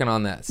been working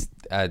on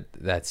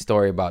that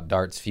story about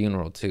Dart's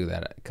funeral too.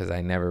 That because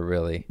I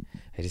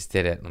just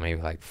did it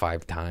maybe like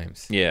 5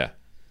 times. Yeah.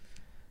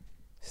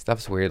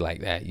 Stuff's weird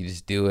like that. You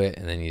just do it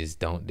and then you just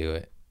don't do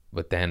it.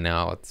 But then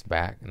now it's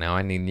back. Now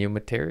I need new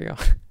material.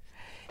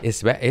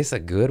 It's a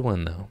good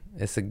one though.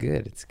 It's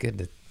good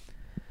to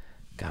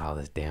got all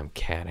this damn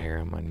cat hair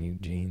on my new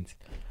jeans.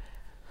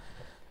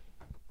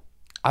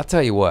 I'll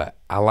tell you what,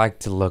 I like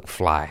to look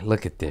fly.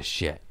 Look at this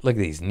shit. Look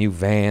at these new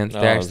Vans.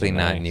 They're those actually are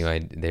not nice.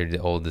 new.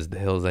 They're old as the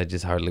hills. I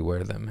just hardly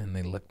wear them and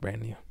they look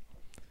brand new.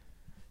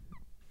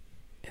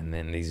 And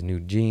then these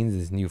new jeans,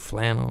 this new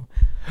flannel,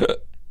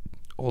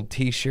 old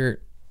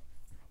t-shirt.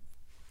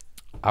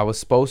 I was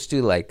supposed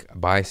to like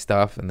buy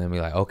stuff and then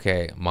be like,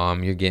 okay,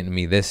 Mom, you're getting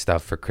me this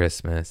stuff for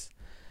Christmas.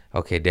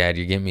 Okay, Dad,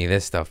 you're getting me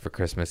this stuff for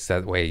Christmas.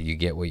 That way you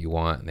get what you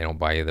want and they don't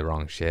buy you the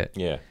wrong shit.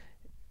 Yeah.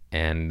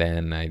 And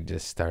then I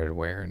just started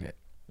wearing it.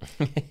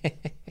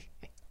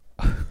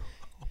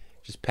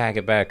 Just pack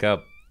it back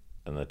up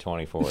on the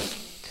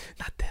 24th.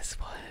 Not this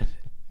one.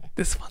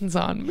 This one's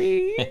on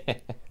me.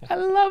 I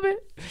love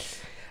it.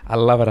 I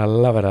love it. I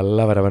love it. I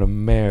love it. I'm going to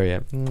marry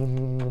it.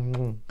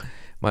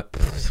 My...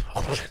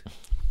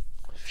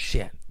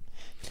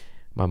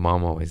 My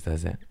mom always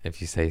does that.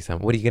 If you say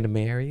something, what are you gonna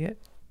marry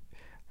it?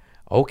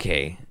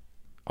 Okay,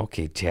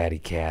 chatty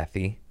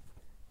Cathy.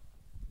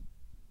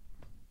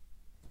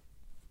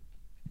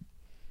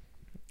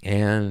 I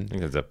And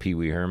think it's a Pee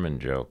Wee Herman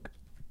joke.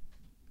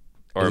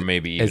 Or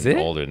maybe is even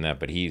it? older than that,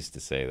 but he used to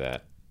say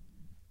that.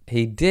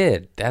 he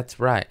did. That's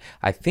right.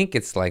 I think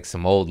it's like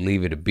some old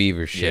Leave It a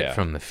Beaver shit Yeah.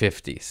 from the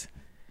 50s.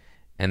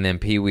 And then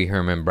Pee Wee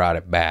Herman brought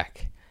it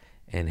back.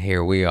 And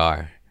here we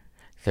are,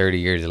 30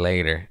 years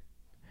later,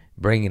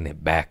 bringing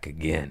it back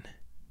again.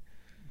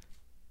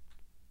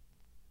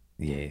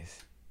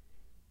 Yes.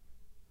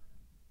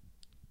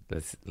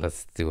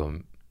 Let's do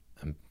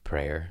a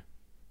prayer.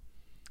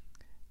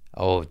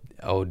 Oh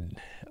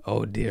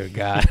dear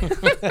God.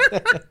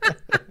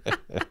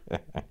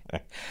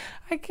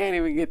 I can't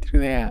even get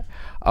through that.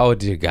 Oh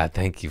dear God,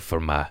 thank you for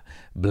my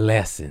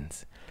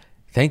blessings.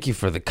 Thank you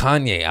for the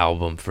Kanye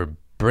album for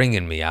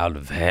bringing me out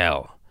of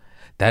hell.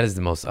 That is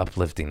the most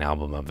uplifting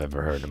album I've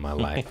ever heard in my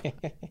life.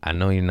 I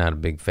know you're not a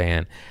big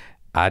fan.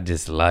 I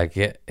just like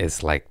it.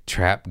 It's like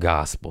trap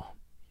gospel.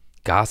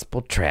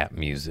 Gospel trap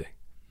music.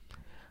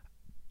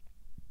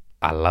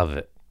 I love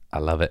it. I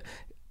love it.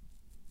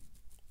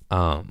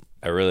 I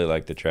really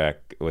like the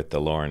track with the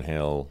Lauryn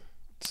Hill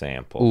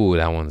sample. Ooh,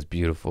 that one's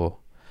beautiful.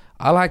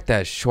 I like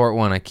that short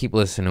one. I keep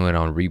listening to it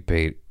on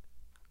repeat.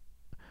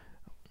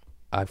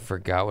 I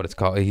forgot what it's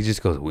called. He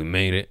just goes, "We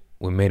made it.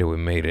 We made it. We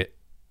made it."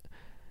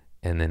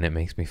 And then it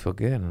makes me feel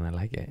good, and I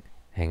like it.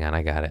 Hang on,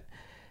 I got it.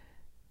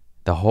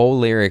 The whole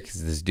lyric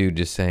is this dude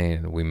just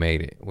saying, "We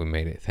made it. We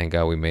made it. Thank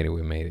God we made it.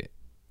 We made it."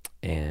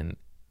 And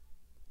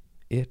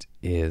it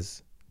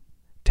is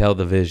Tell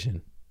the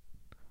Vision.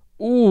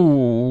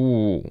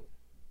 Ooh.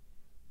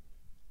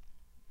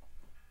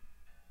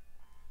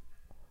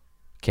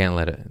 Can't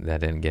let it.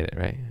 That didn't get it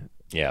right.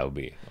 Yeah, it'll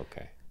be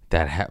okay.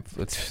 I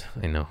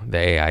know the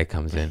AI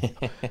comes in.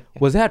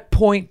 Was that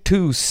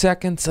 0.2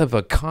 seconds of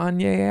a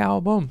Kanye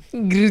album?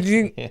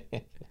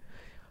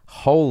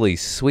 Holy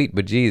sweet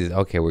bejesus.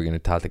 Okay, we're going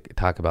to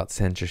talk about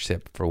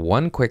censorship for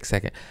one quick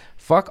second.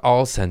 Fuck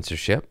all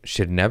censorship.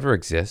 Should never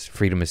exist.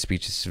 Freedom of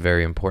speech is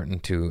very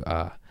important to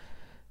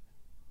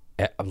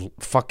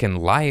fucking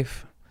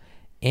life.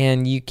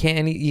 And you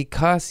can't, you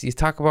cuss, you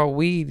talk about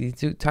weed,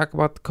 you talk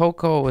about the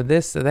cocoa and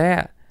this or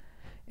that.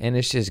 And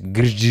it's just,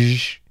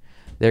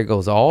 there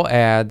goes all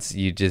ads.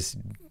 You just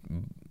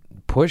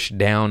push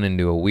down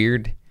into a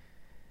weird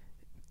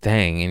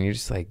thing. And you're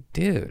just like,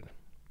 dude,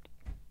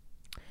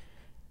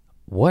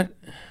 what?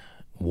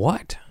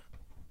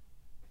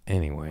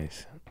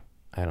 Anyways,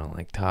 I don't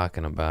like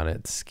talking about it.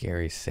 It's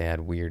scary, sad,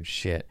 weird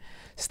shit.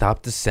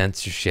 Stop the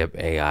censorship,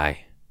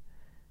 AI.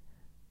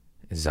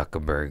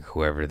 Zuckerberg,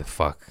 whoever the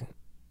fuck,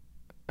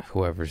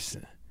 whoever's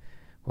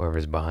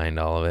behind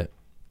all of it.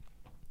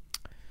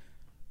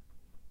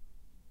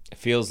 It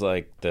feels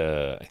like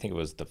I think it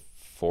was the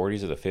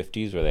 40s or the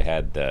 50s where they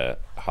had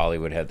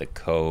Hollywood had the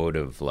code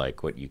of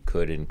like what you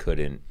could and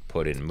couldn't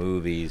put in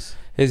movies.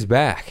 It's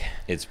back.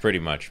 It's pretty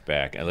much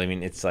back. I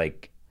mean, it's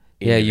like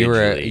Yeah,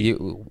 individually-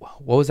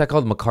 what was that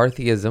called?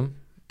 McCarthyism?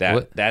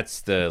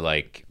 that's the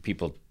like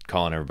people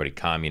calling everybody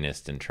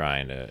communist and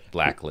trying to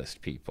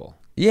blacklist people.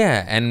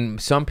 Yeah, and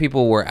some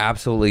people were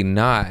absolutely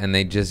not, and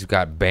they just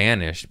got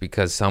banished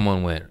because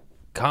someone went,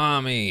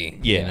 commie,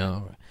 Yeah. you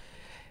know?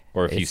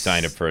 Or if you It's-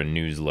 signed up for a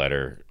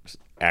newsletter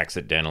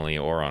accidentally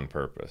or on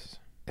purpose.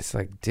 It's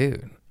like,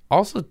 dude.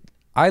 Also,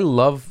 I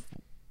love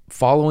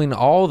following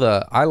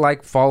I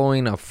like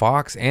following a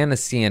Fox and a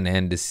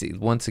CNN to see,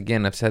 once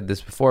again, I've said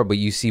this before, but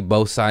you see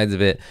both sides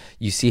of it.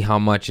 You see how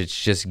much it's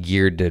just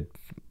geared to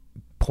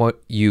point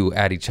you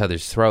at each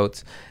other's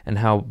throats, and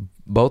how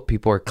both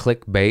people are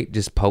clickbait,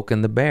 just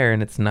poking the bear,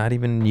 and it's not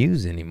even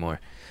news anymore.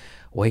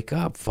 Wake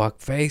up, fuck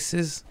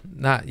faces.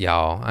 Not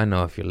y'all. I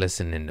know if you're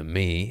listening to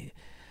me,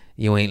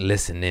 you ain't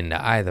listening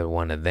to either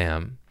one of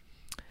them.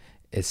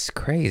 It's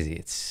crazy.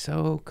 It's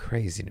so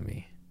crazy to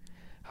me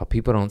how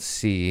people don't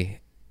see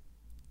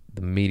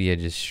the media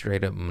just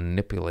straight up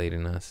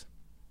manipulating us.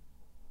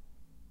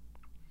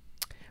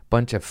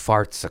 Bunch of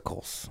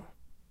fartsicles.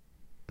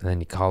 And then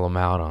you call them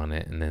out on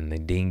it, and then they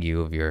ding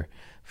you of your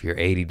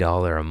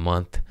 $80 a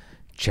month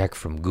check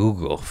from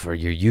Google for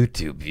your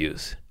YouTube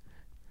views.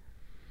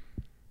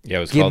 Yeah,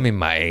 it was Give called me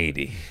my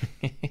 80.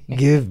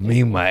 Give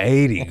me my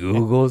 80,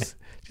 Googles.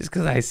 Just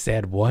because I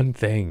said one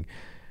thing.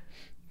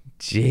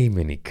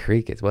 Jiminy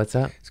Crickets. What's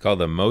up? It's called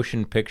the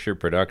Motion Picture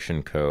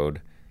Production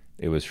Code.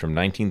 It was from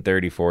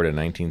 1934 to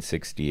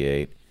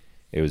 1968.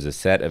 It was a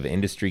set of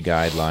industry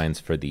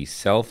guidelines for the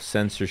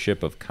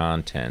self-censorship of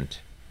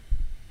content.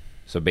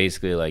 So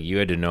basically, like, you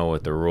had to know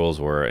what the rules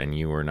were, and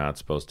you were not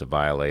supposed to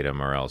violate them,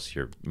 or else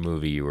your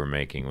movie you were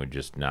making would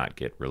just not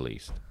get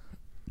released.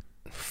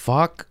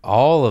 Fuck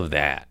all of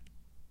that.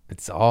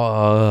 It's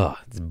all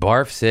it's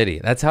barf city.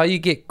 That's how you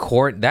get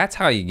That's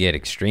how you get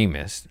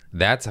extremists.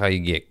 That's how you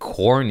get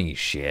corny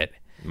shit.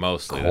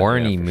 Mostly.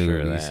 Corny yeah, for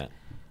sure movies. that.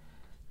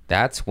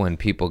 That's when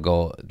people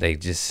go, they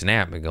just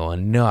snap and go,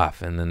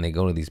 enough, and then they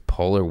go to these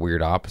polar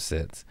weird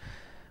opposites.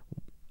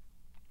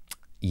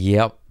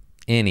 Yep.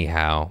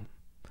 Anyhow,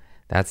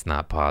 That's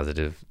not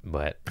positive,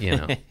 but, you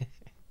know.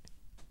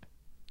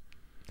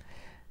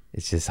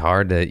 It's just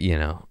hard to, you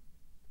know,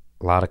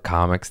 a lot of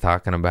comics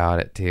talking about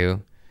it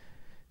too.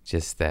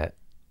 Just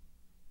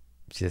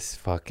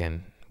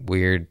fucking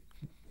weird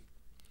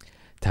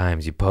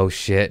times you post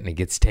shit and it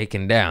gets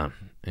taken down.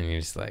 And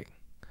you're just like,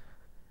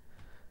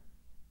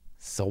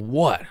 so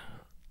what?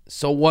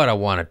 So what? I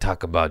want to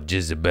talk about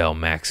Jezebel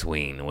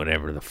Maxween,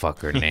 whatever the fuck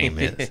her name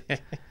is.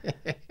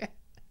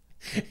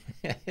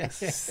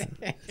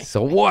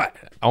 So what?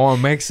 I want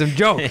to make some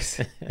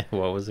jokes.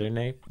 What was her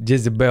name?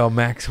 Jezebel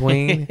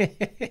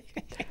Maxween.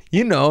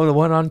 You know, the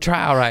one on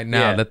trial right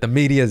now that the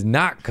media is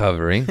not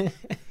covering.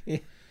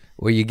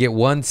 Where you get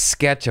one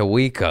sketch a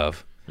week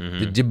of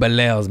the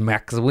Jezebel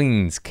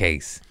Maxween's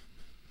case.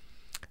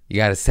 You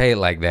got to say it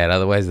like that.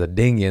 Otherwise, they'll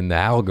ding you in the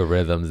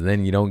algorithms, and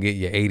then you don't get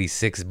your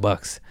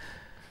 $86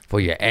 for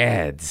your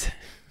ads.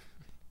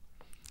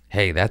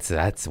 Hey,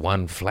 that's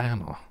one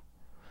flannel.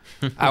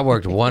 I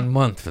worked 1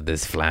 month for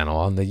this flannel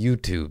on the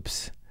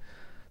YouTubes.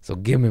 So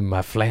give me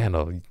my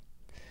flannel,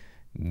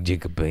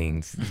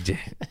 Jiggabeans.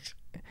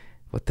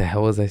 What the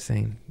hell was I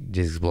saying?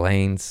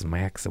 Jizblaine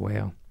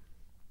Maxwell.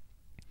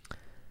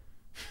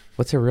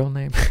 What's her real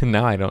name?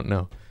 Now I don't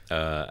know.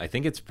 I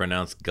think it's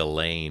pronounced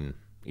Ghislaine,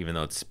 even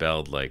though it's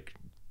spelled like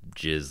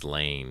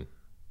Ghislaine.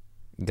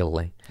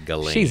 Ghislaine.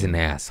 Ghislaine. She's an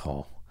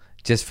asshole.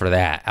 Just for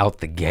that, out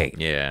the gate.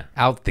 Yeah.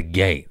 Out the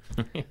gate.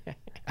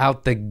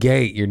 Out the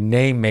gate, your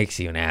name makes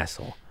you an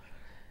asshole.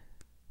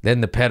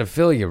 Then the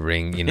pedophilia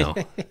ring, you know,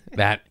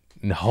 that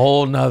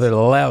whole nother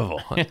level.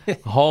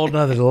 Whole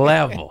nother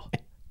level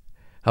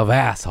of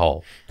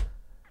asshole.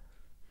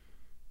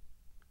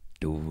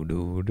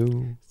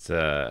 Do. It's,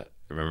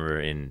 remember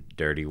in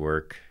Dirty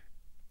Work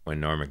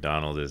when Norm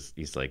Macdonald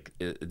he's like,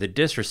 the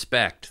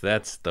disrespect,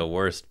 that's the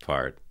worst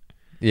part.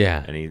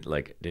 Yeah. And he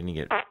like, didn't he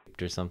get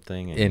raped or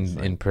something? And he's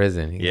like, In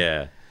prison.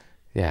 yeah.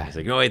 Yeah. He's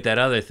like, no, wait, that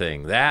other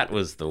thing, that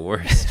was the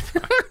worst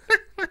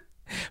part.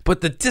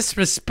 But the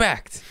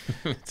disrespect.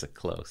 It's a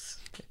close.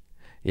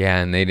 Yeah,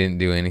 and they didn't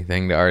do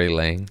anything to Artie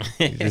Lang.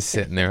 He's just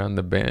sitting there on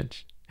the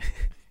bench.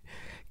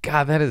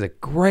 God, that is a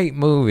great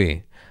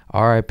movie.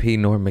 R.I.P.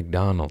 Norm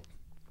Macdonald.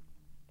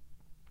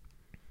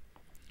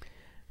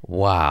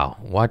 Wow.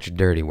 Watch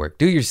Dirty Work.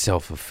 Do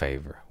yourself a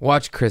favor.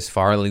 Watch Chris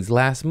Farley's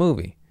last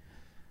movie.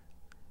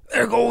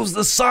 There goes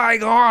the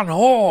Saigon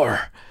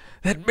whore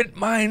that bit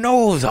my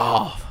nose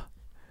off.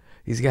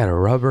 He's got a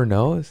rubber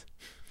nose?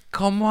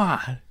 Come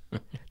on.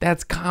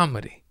 That's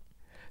comedy.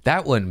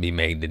 That wouldn't be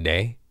made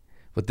today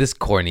with this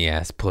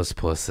corny-ass puss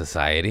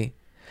society.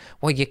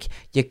 Well,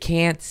 you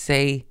can't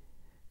say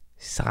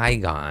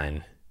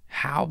Saigon.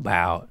 How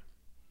about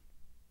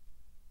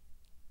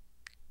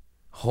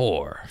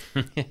whore?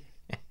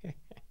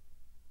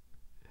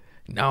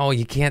 No,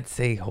 you can't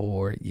say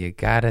whore. You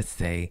gotta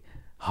say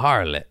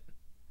harlot.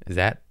 Is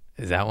that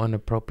one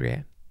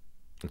appropriate?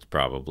 It's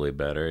probably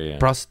better, yeah.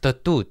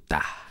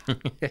 Prostituta.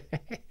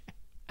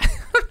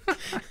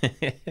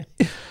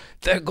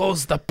 There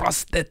goes the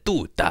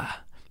prostituta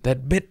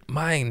that bit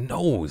my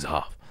nose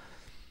off.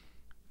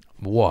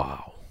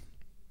 Wow.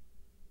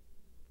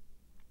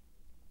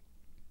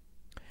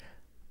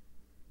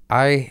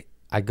 I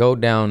go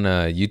down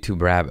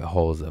YouTube rabbit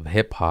holes of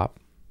hip hop,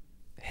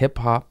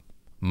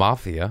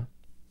 mafia,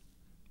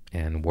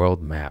 and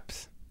world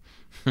maps.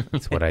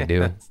 That's what I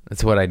do.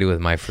 That's what I do with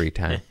my free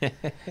time.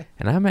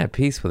 And I'm at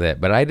peace with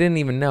it. But I didn't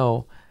even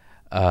know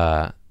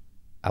I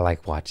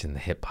like watching the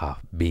hip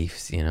hop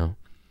beefs, you know.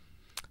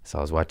 So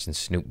I was watching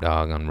Snoop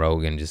Dogg on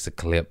Rogan, just a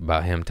clip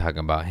about him talking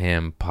about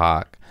him,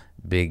 Pac,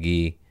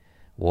 Biggie,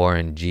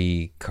 Warren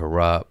G,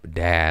 Corrupt,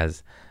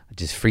 Daz,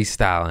 just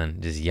freestyling,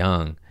 just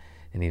young.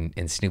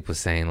 And Snoop was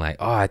saying like,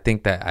 oh, I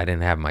think that I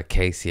didn't have my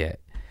case yet.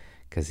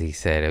 Because he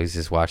said I was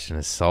just watching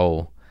his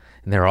soul.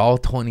 And they're all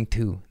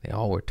 22. They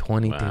all were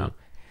 22. Wow.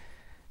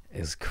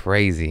 It was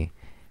crazy.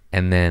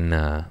 And then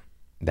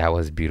that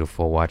was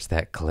beautiful. Watch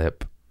that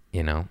clip,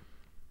 you know.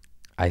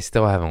 I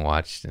still haven't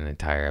watched an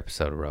entire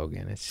episode of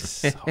Rogan. It's just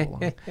so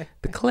long.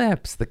 The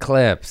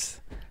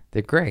clips.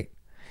 They're great.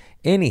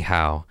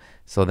 Anyhow,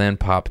 so then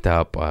popped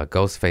up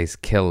Ghostface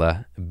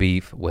Killah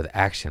beef with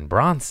Action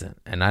Bronson.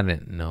 And I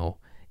didn't know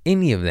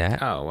any of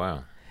that. Oh,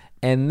 wow.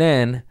 And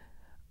then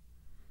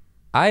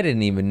I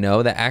didn't even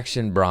know that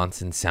Action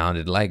Bronson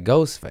sounded like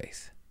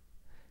Ghostface.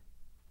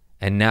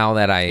 And now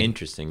that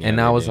Interesting. Yeah, and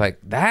I was like,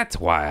 that's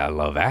why I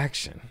love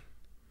Action.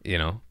 You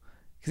know?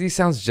 Because he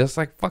sounds just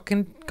like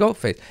fucking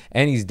Ghostface.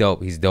 And he's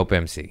dope. He's dope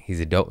MC.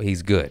 He's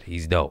good.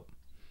 He's dope.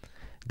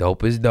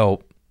 Dope is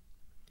dope.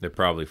 They're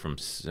probably from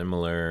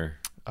similar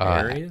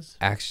areas?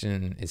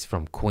 Action is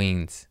from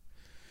Queens.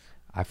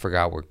 I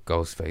forgot where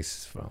Ghostface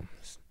is from.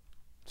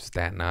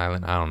 Staten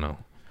Island? I don't know.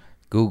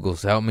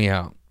 Google's help me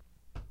out.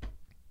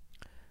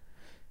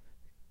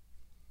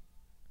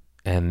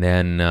 And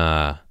then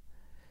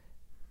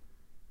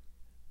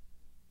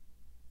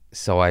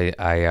so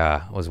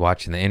I was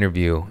watching the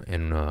interview,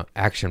 and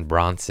Action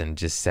Bronson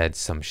just said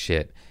some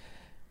shit.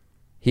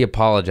 he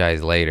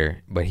apologized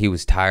later, but he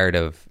was tired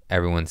of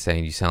everyone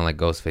saying, "You sound like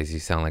Ghostface. You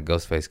sound like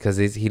Ghostface," because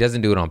he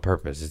doesn't do it on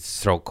purpose.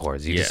 It's throat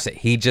chords.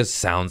 He just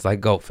sounds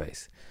like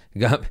Goatface.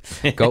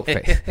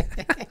 Goatface.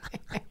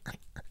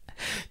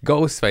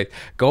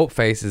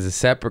 Goatface is a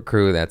separate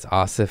crew. That's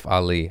Asif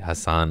Ali,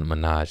 Hassan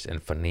Minaj,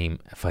 and Fahim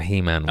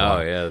Anwar.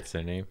 Oh yeah, that's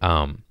their name.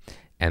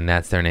 And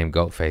that's their name,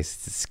 Goatface.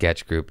 It's a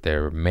sketch group.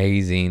 They're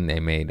amazing. They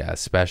made a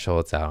special.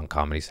 It's out on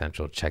Comedy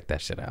Central. Check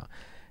that shit out.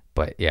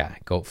 But yeah,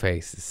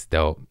 Goatface is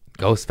dope.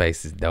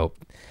 Ghostface is dope.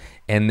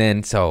 And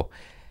then so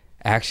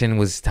Action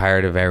was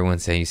tired of everyone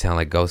saying, "You sound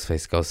like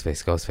Ghostface,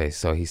 Ghostface, Ghostface."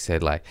 So he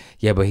said like,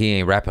 "Yeah, but he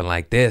ain't rapping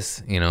like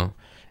this, you know."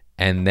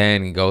 And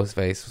then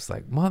Ghostface was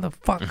like,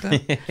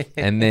 "Motherfucker."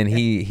 And then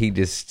he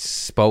just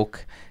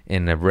spoke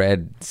in the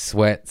red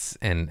sweats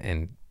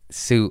and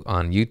suit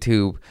on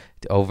YouTube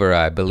over,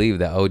 I believe,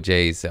 the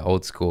OJ's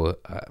old school,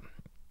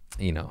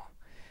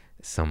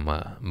 some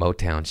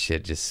Motown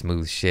shit, just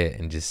smooth shit,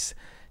 and just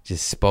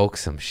spoke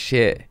some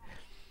shit.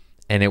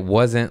 And it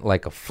wasn't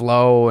like a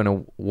flow,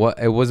 and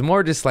it was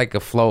more just like a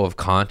flow of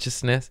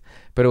consciousness,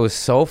 but it was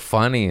so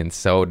funny and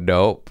so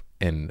dope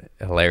and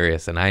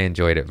hilarious, and I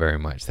enjoyed it very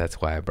much.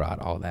 That's why I brought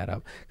all that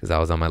up, because I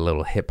was on my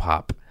little hip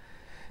hop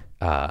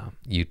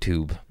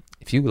YouTube.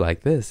 If you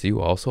like this,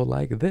 you also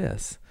like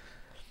this.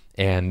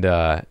 And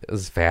it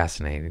was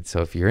fascinating.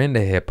 So if you're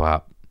into hip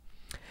hop,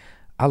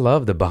 I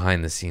love the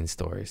behind the scenes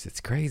stories.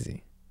 It's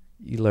crazy.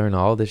 You learn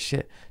all this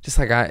shit. Just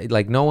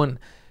like no one,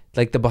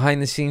 like the behind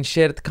the scenes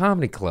shit at the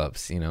comedy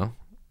clubs, you know,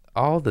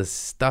 all the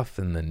stuff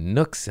in the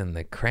nooks and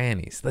the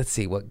crannies. Let's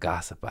see what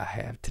gossip I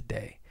have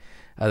today,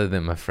 other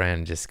than my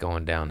friend just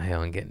going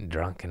downhill and getting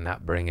drunk and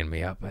not bringing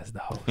me up as the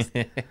host.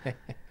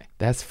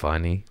 That's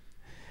funny.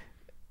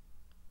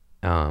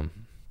 Hang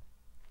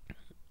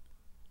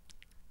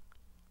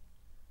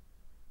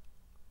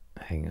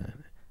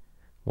on.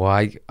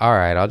 Well, all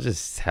right, I'll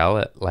just tell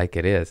it like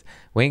it is.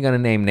 We ain't going to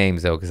name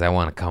names, though, because I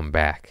want to come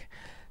back.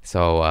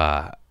 So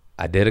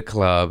I did a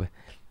club,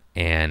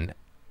 and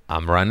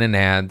I'm running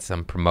ads.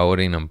 I'm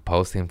promoting. I'm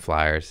posting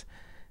flyers.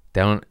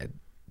 They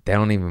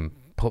don't even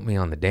put me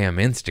on the damn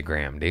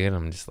Instagram, dude.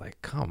 I'm just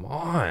like, come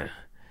on.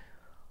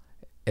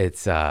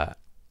 It's a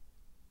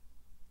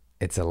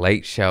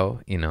late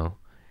show, you know.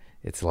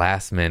 It's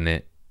last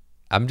minute.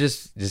 I'm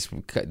just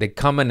they're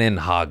coming in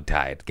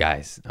hogtied,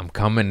 guys. I'm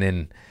coming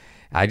in.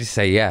 I just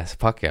say yes.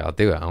 Fuck it. I'll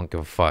do it. I don't give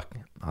a fuck.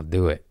 I'll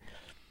do it.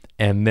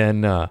 And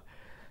then,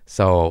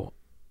 so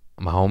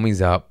my homie's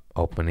up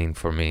opening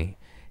for me,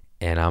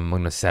 and I'm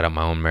going to set up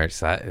my own merch.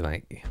 So I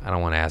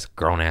don't want to ask a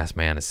grown-ass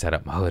man to set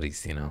up my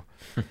hoodies, you know.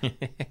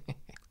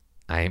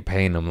 I ain't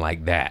paying them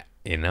like that,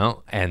 you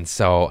know. And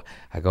so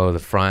I go to the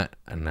front,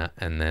 and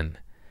then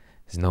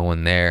there's no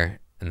one there.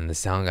 And then the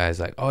sound guy's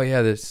like, "Oh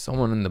yeah, there's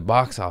someone in the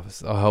box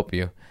office. I'll help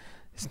you."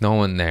 There's no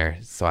one there.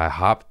 So I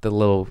hopped the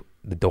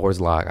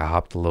door's locked. I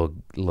hopped the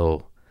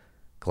little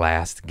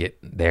glass to get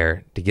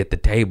there, to get the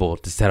table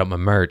to set up my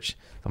merch.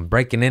 I'm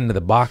breaking into the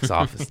box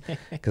office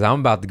because I'm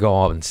about to go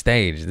on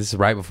stage. This is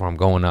right before I'm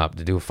going up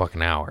to do a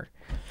fucking hour.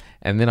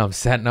 And then I'm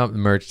setting up the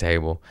merch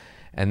table.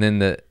 And then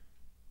the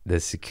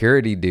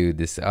security dude,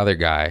 this other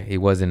guy, he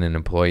wasn't an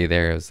employee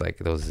there. It was like,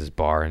 there was this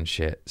bar and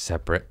shit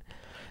separate.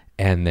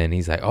 And then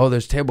he's like, "Oh,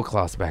 there's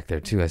tablecloths back there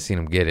too. I seen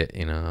him get it."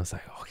 You know, I was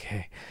like,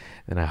 "Okay."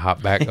 Then I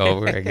hop back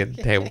over. I get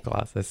the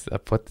tablecloth. I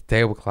put the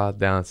tablecloth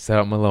down, set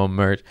up my little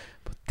merch,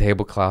 put the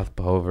tablecloth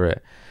over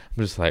it.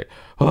 I'm just like,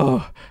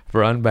 oh,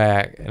 run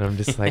back. And I'm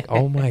just like,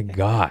 oh my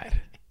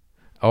God.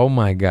 Oh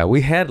my God.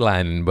 We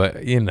headlining,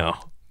 but you know,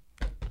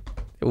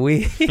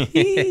 we're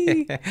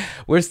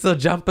still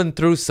jumping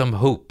through some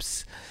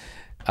hoops.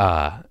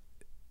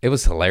 It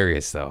was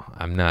hilarious though.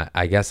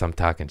 I guess I'm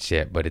talking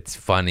shit, but it's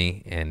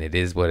funny and it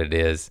is what it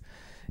is.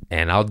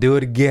 And I'll do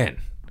it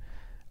again.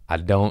 I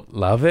don't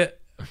love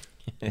it.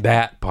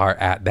 That part,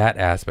 that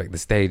aspect, the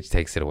stage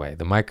takes it away.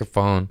 The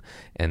microphone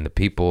and the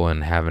people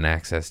and having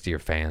access to your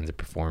fans and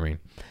performing.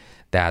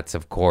 That's,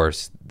 of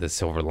course, the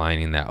silver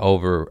lining that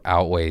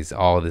outweighs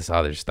all this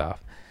other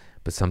stuff.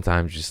 But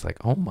sometimes you're just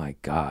like, oh my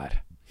God.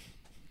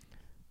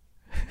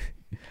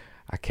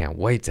 I can't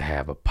wait to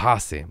have a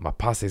posse. My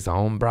posse's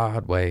on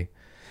Broadway.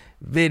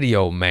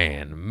 Video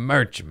man,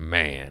 merch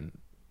man,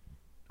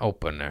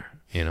 opener,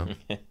 you know?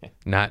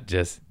 Not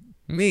just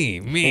me.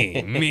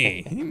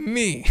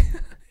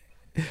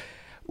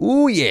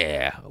 Ooh,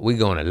 yeah. We're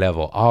going to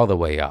level all the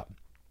way up.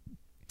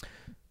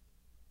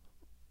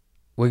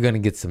 We're going to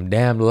get some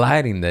damn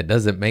lighting that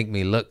doesn't make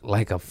me look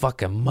like a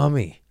fucking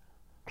mummy.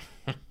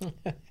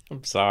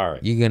 I'm sorry.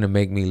 You're going to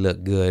make me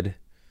look good.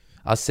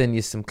 I'll send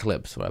you some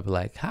clips where I'll be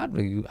like, how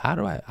do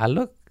I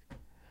look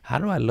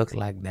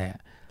like that?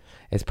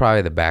 It's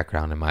probably the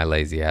background in my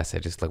lazy ass. I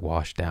just look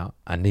washed out.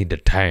 I need a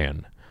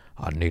tan.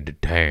 I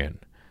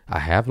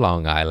have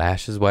long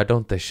eyelashes. Why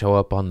don't they show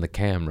up on the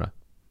camera?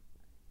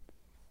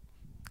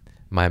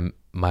 My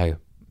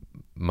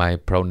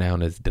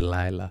pronoun is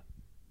Delilah.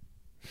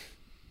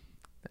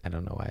 I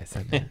don't know why I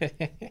said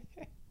that.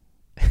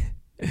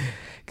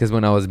 Because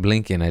when I was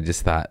blinking, I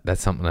just thought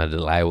that's something that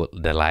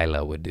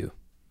Delilah would do.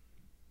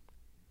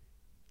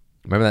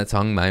 Remember that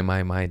song,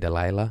 My,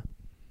 Delilah?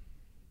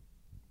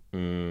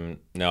 No,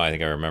 I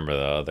think I remember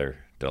the other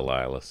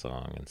Delilah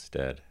song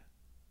instead.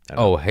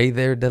 Oh, hey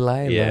there,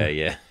 Delilah.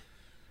 Yeah.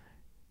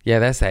 Yeah,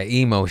 that's that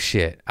emo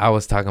shit. I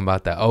was talking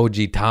about the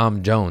OG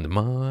Tom Jones.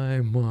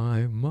 My,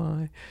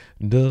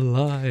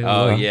 Delilah.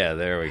 Oh, yeah,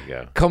 there we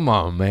go. Come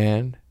on,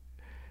 man.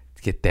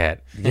 Get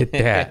that.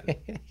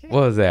 What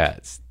was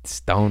that?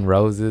 Stone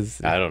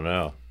Roses? I don't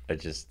know.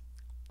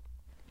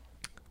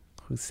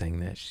 Who sang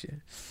that shit?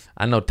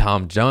 I know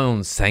Tom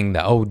Jones sang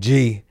the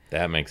OG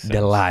That makes sense.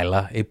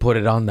 Delilah. He put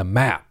it on the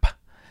map.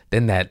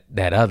 Then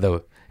that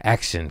other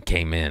action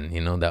came in,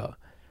 the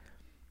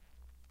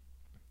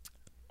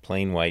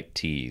Plain White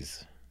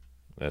Tees.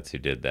 That's who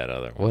did that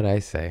other one. what'd I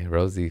say?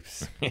 Rosie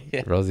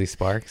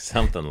Sparks?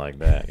 Something like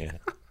that, yeah.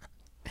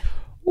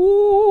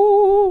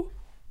 Ooh.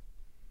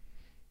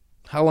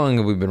 How long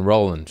have we been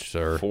rolling,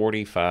 sir?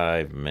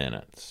 45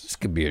 minutes. This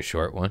could be a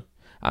short one.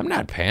 I'm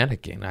not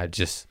panicking. I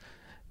just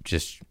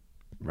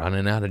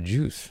running out of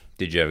juice.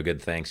 Did you have a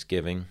good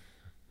Thanksgiving?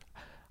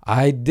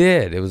 I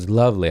did. It was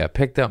lovely. I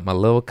picked up my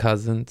little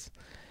cousins.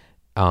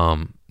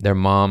 Their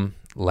mom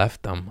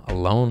left them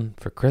alone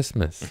for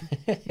Christmas.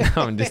 No,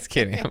 I'm just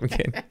kidding. I'm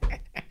kidding.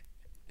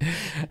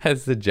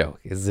 That's a joke.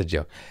 It's a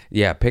joke.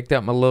 Yeah, I picked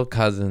up my little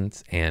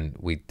cousins and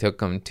we took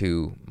them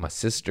to my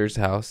sister's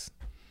house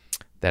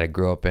that I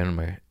grew up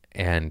in,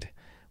 and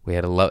we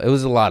had it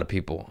was a lot of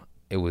people.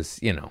 It was,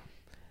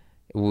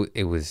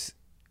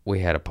 we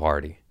had a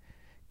party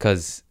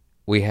because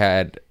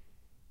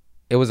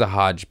it was a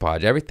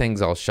hodgepodge.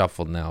 Everything's all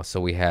shuffled now.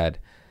 So we had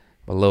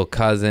my little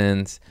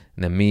cousins,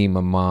 and then me,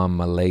 my mom,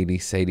 my lady,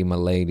 Sadie, my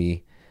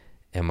lady,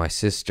 and my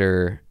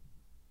sister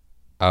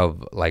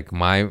of like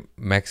my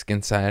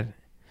Mexican side.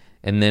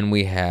 And then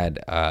we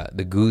had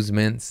the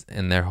Guzmans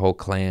and their whole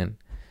clan.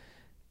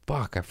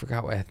 Fuck, I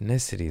forgot what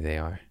ethnicity they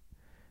are.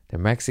 They're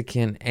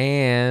Mexican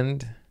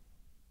and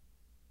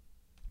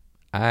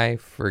I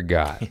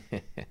forgot.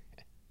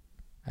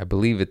 I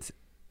believe it's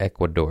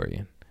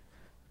Ecuadorian.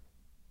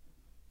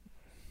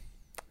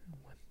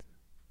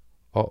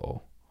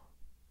 Uh-oh.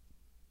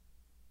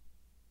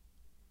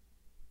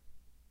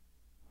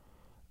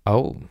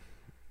 Oh.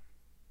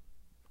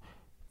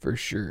 For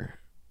sure.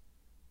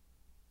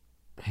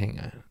 Hang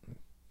on.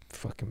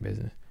 Fucking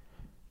business.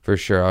 For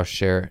sure, I'll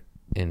share it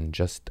in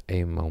just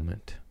a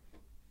moment.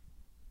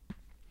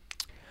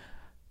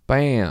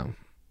 Bam.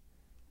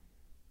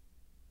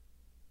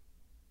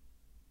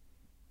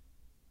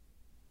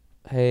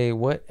 Hey,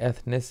 what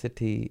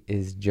ethnicity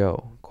is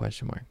Joe?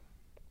 Question mark.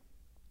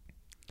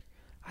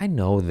 I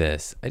know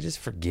this. I just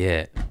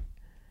forget.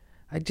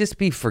 I just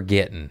be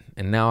forgetting.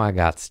 And now I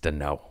gots to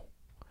know.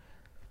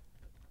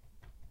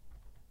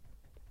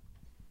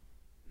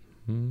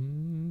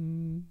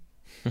 I'm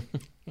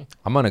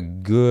on a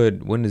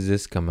good... When does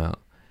this come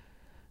out?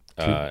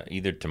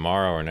 Either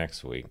tomorrow or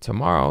next week.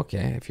 Tomorrow,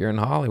 okay. If you're in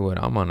Hollywood,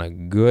 I'm on a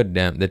good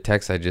damn... The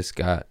text I just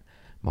got,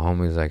 my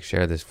homie was like,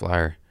 share this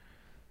flyer.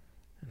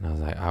 And I was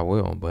like, I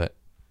will, but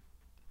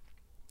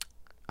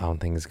I don't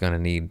think it's going to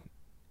need...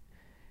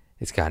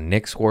 It's got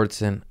Nick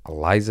Swartzen,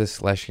 Eliza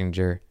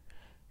Schlesinger,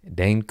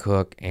 Dane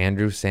Cook,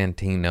 Andrew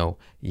Santino,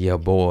 ya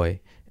boy,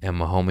 and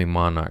my homie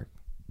Monarch.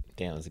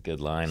 Damn, that's a good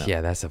lineup.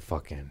 Yeah, that's a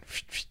fucking...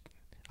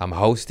 I'm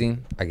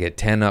hosting. I get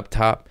 10 up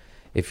top.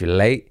 If you're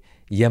late,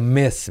 you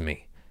miss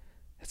me.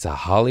 It's a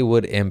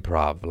Hollywood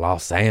Improv,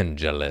 Los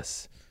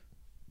Angeles.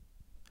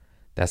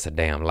 That's a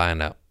damn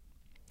lineup.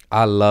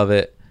 I love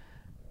it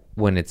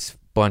when it's a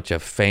bunch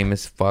of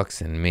famous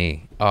fucks and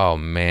me. Oh,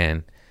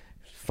 man.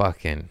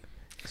 Fucking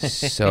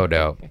so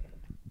dope.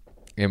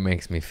 It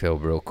makes me feel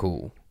real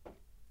cool.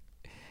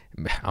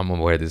 I'm going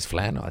to wear this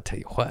flannel. I'll tell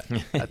you what.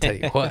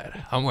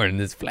 I'm wearing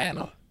this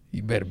flannel.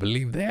 You better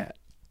believe that.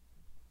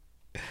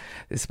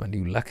 This is my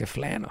new lucky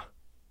flannel.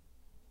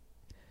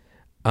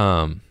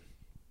 Come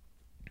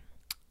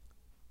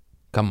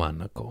on,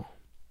 Nicole.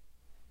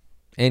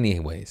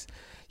 Anyways,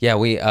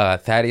 yeah,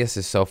 Thaddeus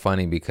is so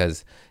funny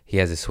because he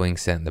has a swing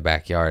set in the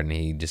backyard and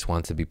he just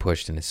wants to be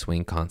pushed in his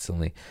swing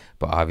constantly.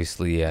 But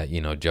obviously,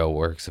 Joe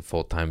works a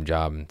full-time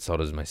job and so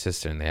does my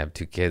sister, and they have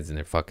 2 kids and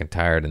they're fucking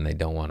tired and they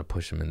don't want to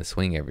push him in the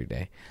swing every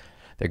day.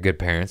 They're good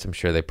parents. I'm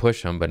sure they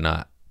push him, but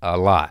not a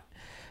lot.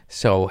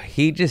 So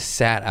he just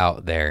sat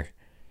out there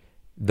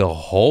the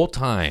whole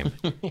time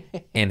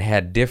and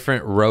had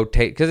different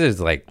rotate, because there's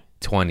like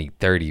 20,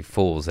 30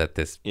 fools at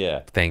this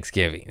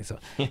Thanksgiving. So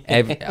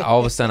all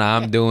of a sudden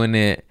I'm doing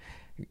it.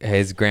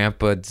 His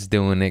grandpa's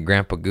doing it,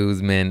 Grandpa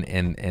Guzman,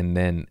 and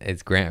then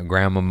it's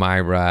Grandma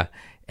Myra.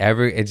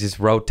 It just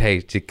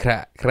rotates,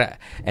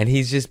 and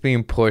he's just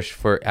being pushed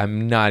for,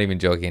 I'm not even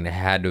joking, it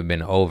had to have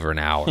been over an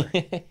hour.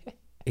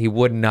 He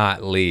would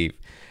not leave.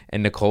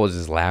 And Nicole was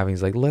just laughing.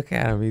 He's like, look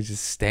at him. He's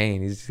just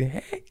staying. He's just,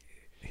 hey.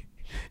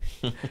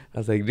 I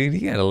was like, dude,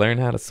 you got to learn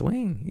how to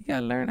swing.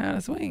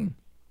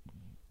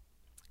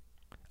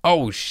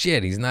 Oh,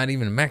 shit. He's not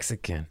even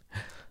Mexican.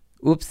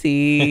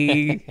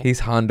 Oopsie.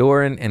 He's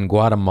Honduran and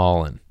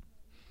Guatemalan.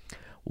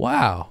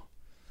 Wow.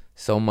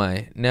 So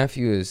my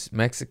nephew is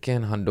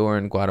Mexican,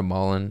 Honduran,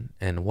 Guatemalan,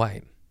 and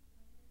white.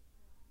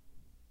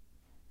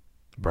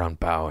 Brown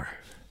power.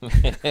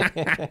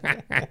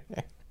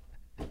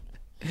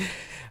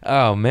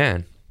 Oh,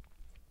 man.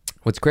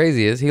 What's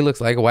crazy is he looks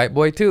like a white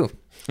boy, too.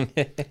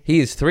 He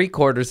is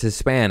 3/4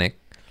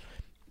 Hispanic,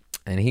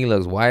 and he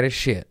looks white as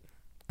shit.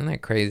 Isn't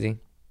that crazy?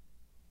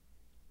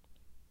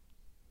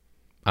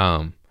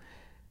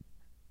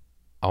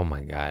 Oh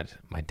my God,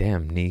 my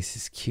damn niece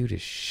is cute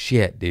as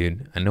shit,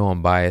 dude. I know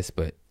I'm biased,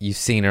 but you've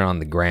seen her on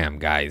the gram,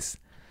 guys.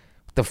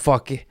 What the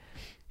fuck?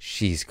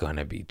 She's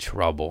gonna be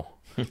trouble.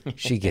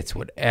 She gets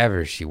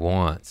whatever she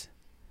wants.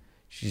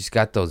 She's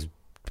got those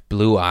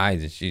blue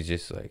eyes, and she's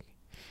just like,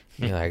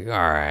 you're like, all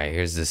right,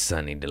 here's the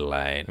sunny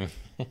delight.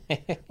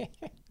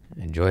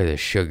 Enjoy the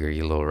sugar,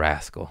 you little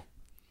rascal.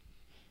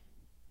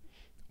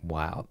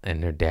 Wow.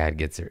 And her dad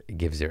gives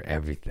her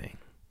everything.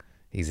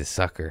 He's a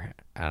sucker,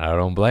 and I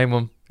don't blame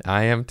him.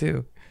 I am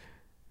too.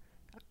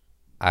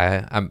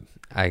 I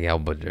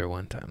elbowed her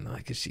one time,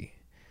 like, 'cause she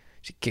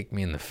kicked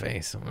me in the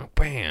face. I'm like,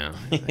 bam.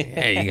 Like,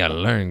 hey, you gotta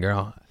learn,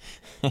 girl.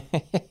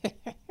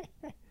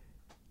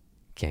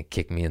 Can't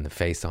kick me in the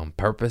face on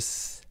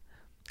purpose.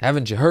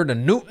 Haven't you heard of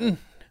Newton?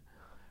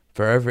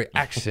 For every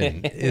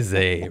action is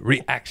a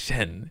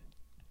reaction.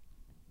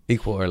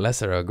 Equal or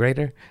lesser or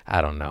greater?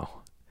 I don't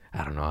know.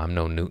 I'm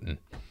no Newton.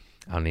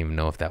 I don't even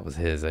know if that was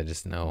his. I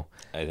just know.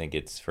 I think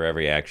it's for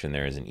every action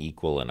there is an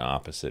equal and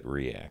opposite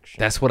reaction.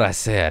 That's what I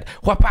said.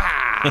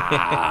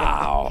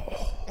 Wha-pow!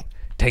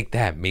 Take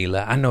that,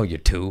 Mila. I know you're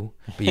two,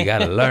 but you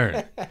gotta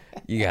learn.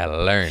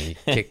 You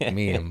kicked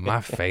me in my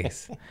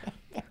face.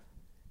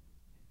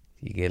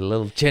 You get a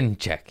little chin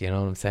check, you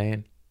know what I'm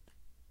saying?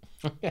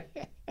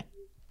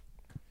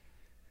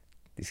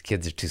 These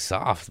kids are too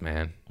soft,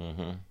 man.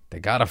 Mm-hmm. They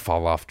gotta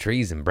fall off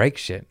trees and break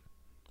shit.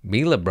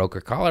 Mila broke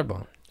her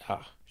collarbone.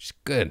 Ah. She's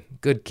good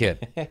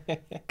kid.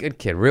 Good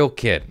kid, real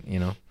kid, you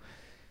know.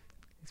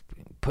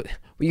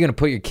 You gonna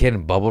put your kid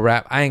in bubble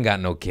wrap? I ain't got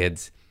no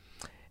kids,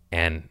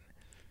 and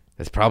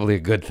that's probably a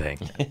good thing.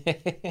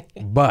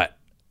 But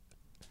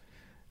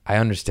I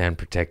understand,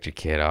 protect your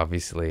kid,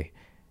 obviously.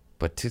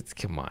 But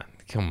come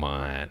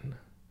on.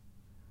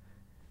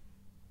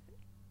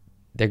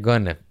 They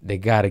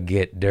gotta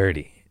get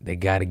dirty. They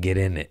gotta get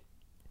in it.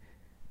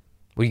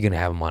 What are you gonna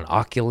have them on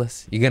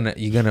Oculus? You gonna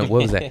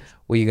what was that?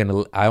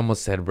 I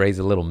almost said raise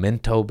a little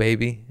Minto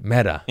baby.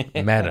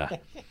 Meta.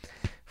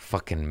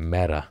 Fucking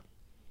Meta.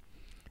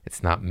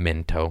 It's not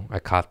Minto. I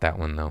caught that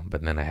one though,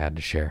 but then I had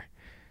to share.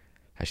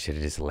 I should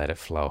have just let it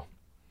flow.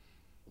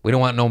 We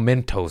don't want no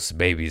Mentos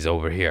babies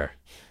over here.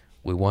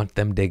 We want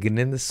them digging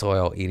in the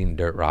soil, eating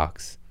dirt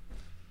rocks.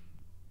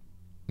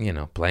 You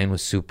know, playing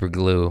with super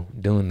glue,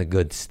 doing the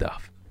good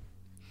stuff.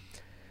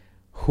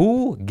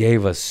 Who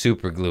gave us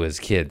super glue as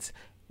kids?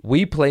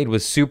 We played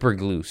with super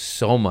glue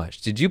so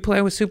much. Did you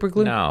play with super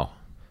glue?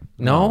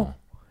 No?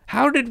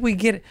 How did we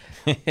get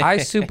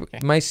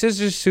it? My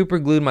sisters super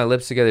glued my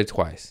lips together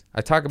twice. I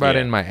talk about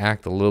it in my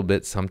act a little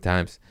bit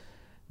sometimes.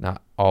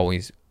 Not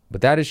always. But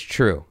that is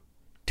true.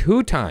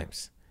 2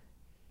 times.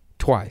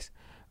 Twice.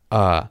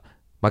 My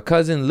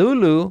cousin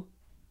Lulu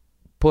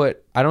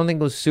put, I don't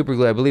think it was super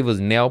glue, I believe it was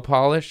nail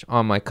polish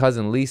on my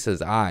cousin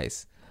Lisa's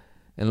eyes.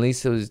 And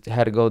Lisa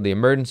had to go to the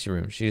emergency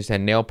room. She just had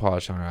nail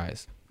polish on her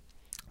eyes.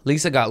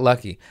 Lisa got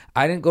lucky.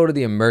 I didn't go to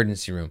the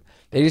emergency room.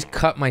 They just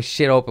cut my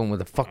shit open with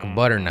a fucking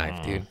butter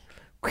knife, dude.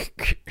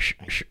 At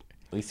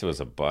least it was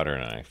a butter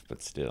knife,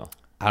 but still.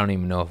 I don't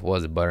even know if it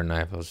was a butter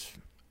knife.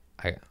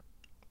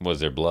 Was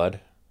there blood?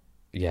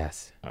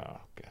 Yes.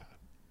 Oh, God.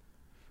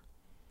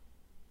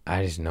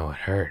 I just know it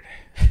hurt.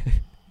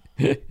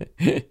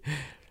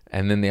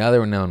 And then the other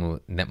one,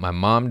 that my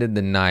mom did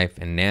the knife,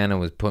 and Nana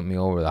was putting me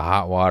over the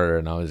hot water,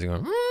 and I was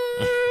going.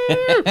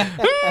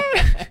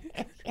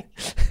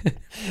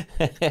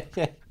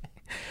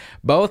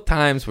 Both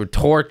times were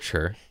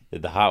torture.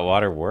 Did the hot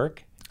water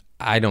work?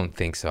 I don't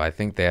think so. I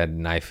think they had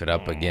to knife it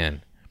up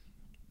again.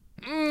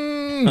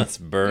 Let's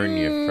burn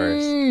you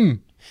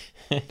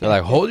first. They're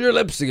like, hold your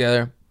lips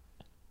together.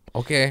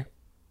 Okay.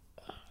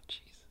 Oh,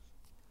 Jesus.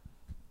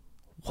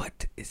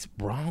 What is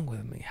wrong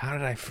with me? How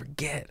did I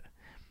forget?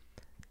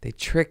 They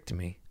tricked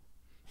me.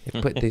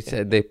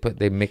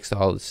 They mixed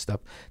all this stuff.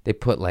 They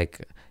put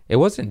it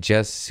wasn't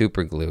just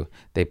super glue.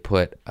 They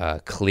put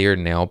clear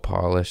nail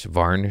polish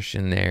varnish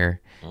in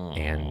there.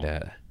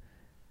 And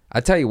I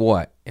tell you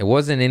what, it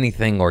wasn't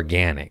anything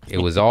organic. It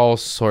was all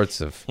sorts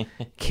of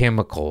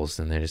chemicals.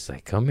 And they're just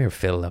like, come here,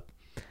 Philip.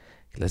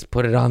 Let's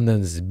put it on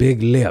those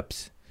big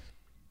lips.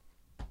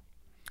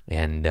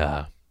 And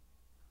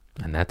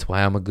that's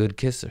why I'm a good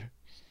kisser.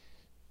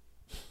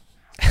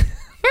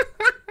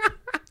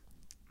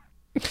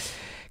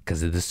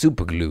 Because of the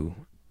super glue.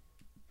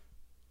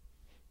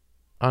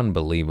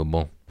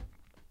 Unbelievable.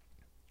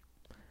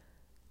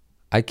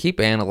 I keep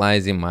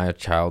analyzing my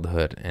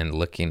childhood and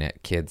looking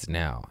at kids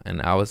now,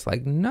 and I was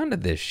like, none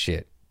of this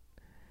shit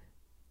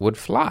would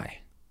fly.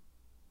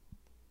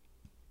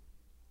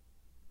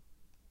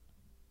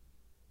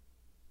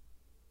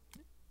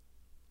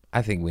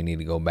 I think we need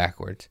to go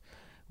backwards.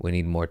 We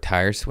need more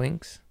tire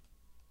swings.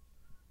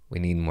 We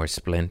need more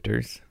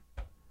splinters.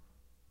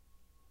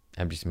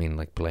 I just mean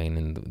like playing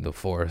in the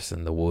forest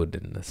and the wood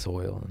and the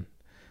soil. And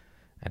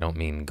I don't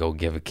mean go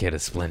give a kid a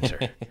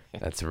splinter.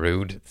 That's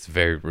rude. It's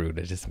very rude.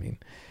 I just mean,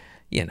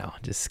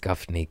 just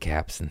scuffed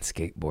kneecaps and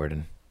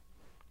skateboarding.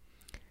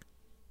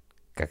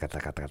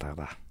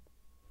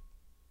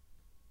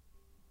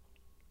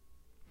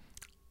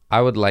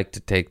 I would like to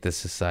take the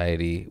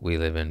society we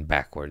live in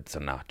backwards a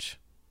notch.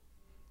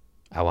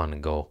 I want to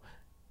go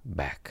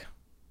back.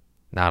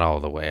 Not all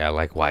the way. I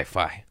like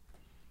Wi-Fi.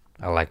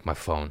 I like my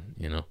phone,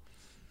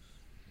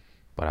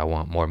 But I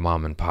want more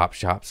mom and pop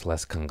shops,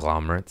 less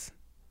conglomerates.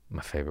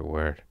 My favorite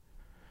word.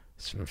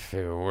 It's my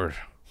favorite word.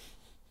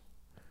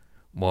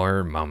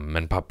 More mom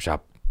and pop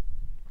shop.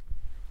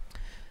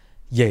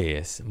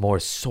 Yes, more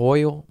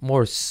soil,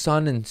 more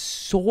sun and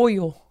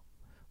soil.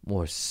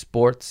 More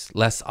sports,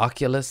 less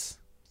Oculus,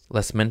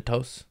 less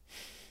Mentos.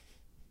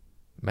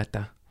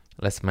 Meta,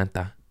 less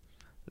Meta,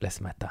 less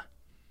Meta.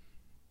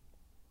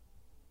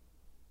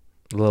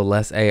 A little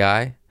less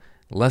AI,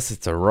 unless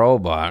it's a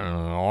robot.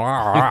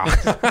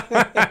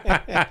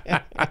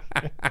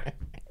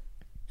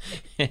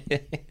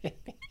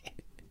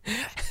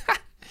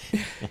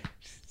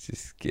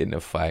 Just get in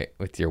a fight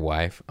with your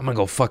wife. I'm gonna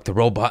go fuck the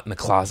robot in the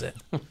closet.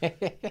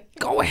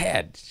 Go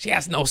ahead. She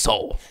has no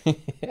soul.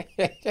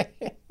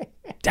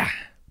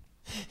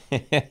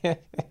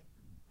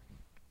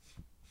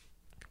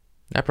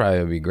 That probably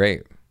would be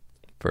great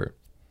for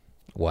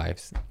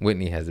wives.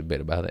 Whitney has a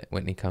bit about it.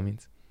 Whitney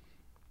Cummings.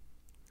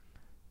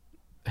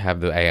 Have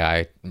the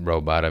AI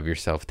robot of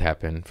yourself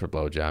tap in for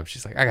blowjobs.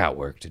 She's like, I got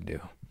work to do.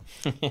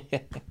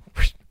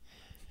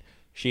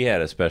 She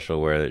had a special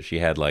where she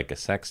had like a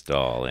sex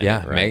doll in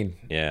Yeah, it, right? made.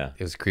 Yeah.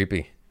 It was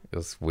creepy. It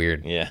was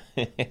weird. Yeah.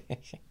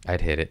 I'd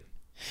hit it.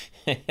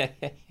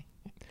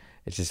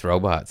 It's just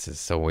robots. It's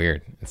so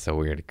weird. It's so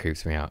weird. It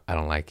creeps me out. I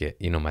don't like it.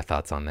 You know my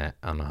thoughts on that.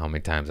 I don't know how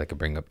many times I could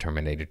bring up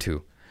Terminator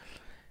 2.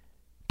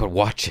 But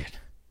watch it.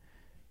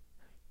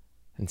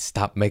 And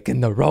stop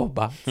making the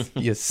robots.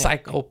 You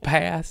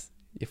psychopaths.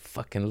 You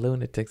fucking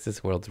lunatics.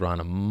 This world's run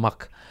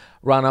amok.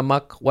 Run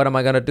amok. What am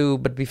I going to do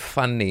but be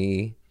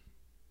funny?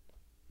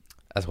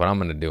 That's what I'm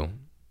going to do.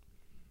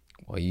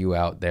 While you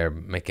out there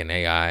making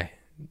AI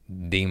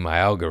deem my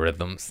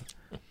algorithms,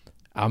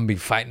 I'm going to be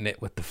fighting it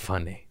with the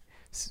funny.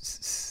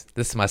 This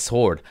is my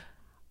sword.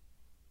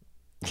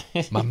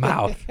 My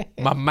mouth.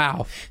 My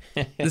mouth.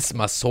 This is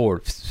my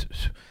sword.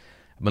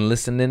 I've been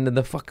listening to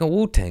the fucking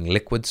Wu-Tang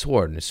Liquid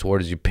Sword. And the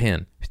sword is your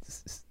pen.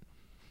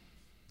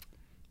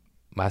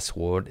 My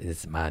sword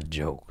is my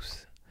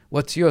jokes.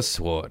 What's your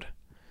sword?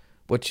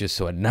 What's your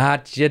sword?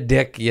 Not your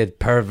dick, you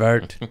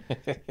pervert.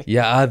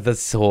 Your other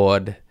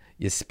sword.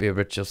 Your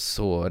spiritual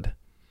sword.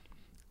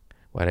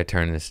 Why'd I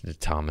turn this into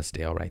Thomas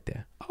Dale right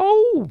there?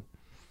 Oh!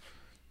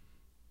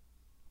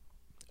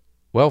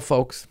 Well,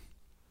 folks,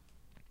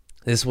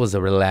 this was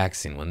a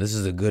relaxing one. This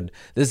is a good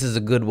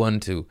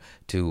one to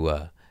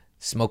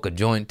smoke a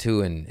joint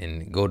to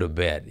and go to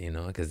bed,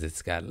 because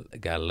it's got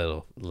a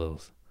little,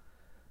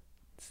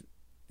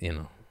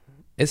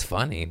 it's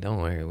funny. Don't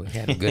worry, we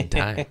had a good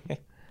time.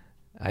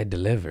 I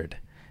delivered,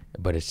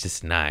 but it's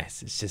just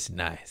nice. It's just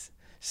nice.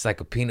 It's like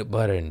a peanut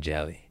butter and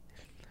jelly.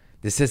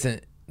 This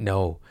isn't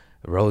no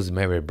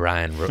rosemary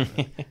brine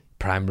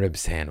prime rib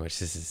sandwich.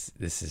 This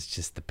is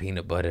just the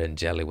peanut butter and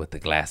jelly with a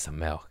glass of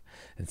milk.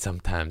 And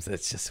sometimes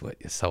that's just what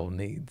your soul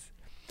needs.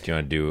 Do you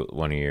want to do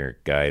one of your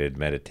guided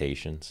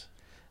meditations?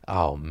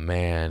 Oh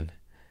man,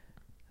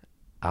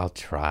 I'll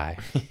try.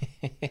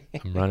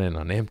 I'm running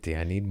on empty.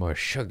 I need more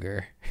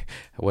sugar.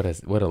 What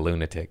a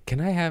lunatic. Can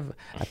I have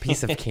a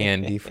piece of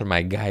candy for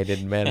my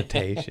guided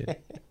meditation?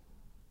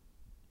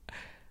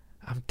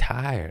 I'm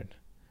tired.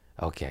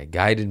 Okay,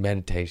 guided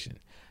meditation.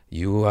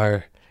 You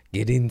are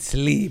getting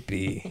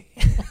sleepy.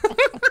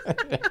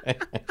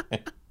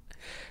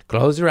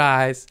 Close your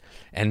eyes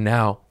and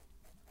now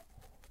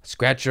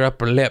scratch your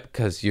upper lip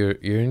because you're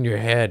in your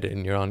head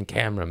and you're on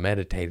camera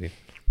meditating.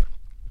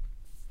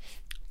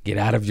 Get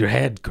out of your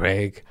head,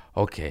 Craig.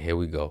 Okay, here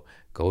we go.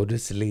 Go to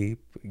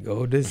sleep.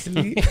 Go to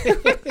sleep.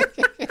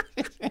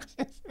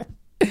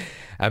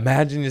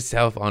 Imagine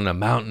yourself on a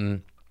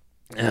mountain.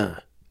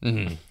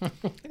 And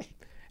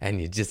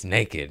you're just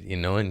naked,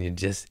 and you're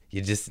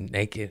just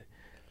naked.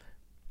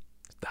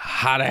 The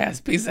hot ass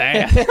piece of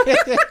ass.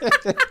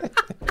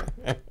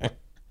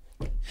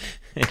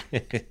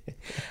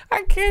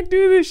 I can't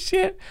do this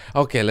shit.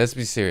 Okay, let's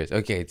be serious.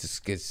 Okay,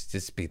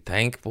 just be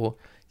thankful.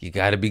 You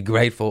got to be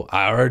grateful.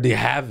 I already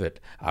have it.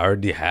 I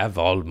already have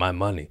all my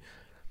money.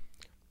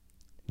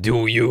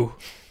 Do you?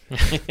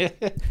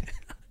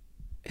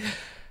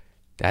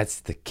 That's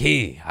the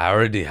key. I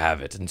already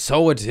have it. And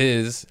so it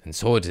is. And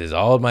so it is.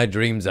 All my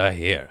dreams are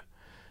here.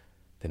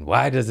 Then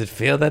why does it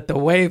feel that the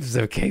waves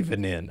are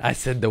caving in? I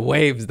said the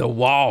waves, the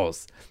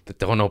walls. But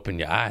don't open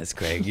your eyes,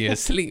 Craig. You're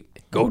asleep.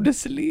 Go to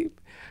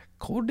sleep.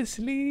 Go to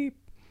sleep.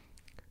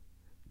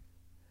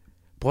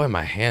 Boy,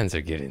 my hands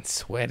are getting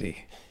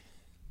sweaty.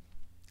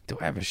 Do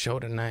I have a show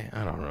tonight?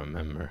 I don't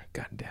remember.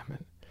 God damn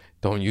it.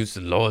 Don't use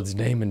the Lord's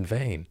name in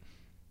vain.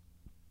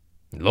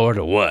 Lord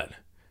of what?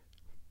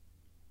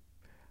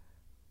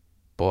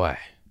 Boy,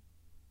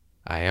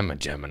 I am a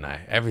Gemini.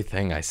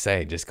 Everything I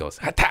say just goes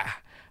ha-ta,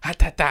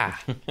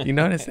 ha-ta-ta. You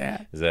notice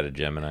that? Is that a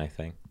Gemini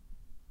thing?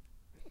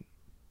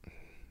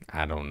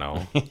 I don't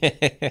know.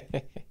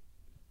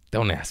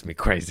 Don't ask me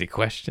crazy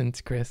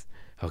questions, Chris.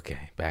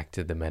 Okay, back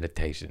to the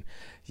meditation.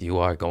 You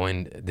are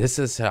going... This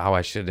is how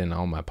I should end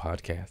all my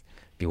podcasts.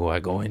 You are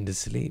going to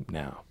sleep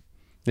now.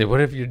 Then what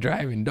if you're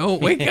driving?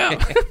 Don't wake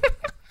up.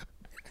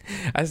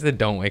 I said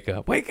don't wake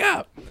up. Wake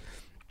up.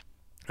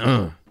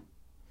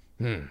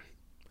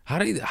 How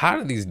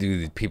do these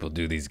people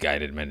do these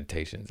guided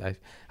meditations?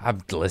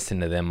 I've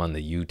listened to them on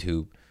the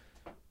YouTube.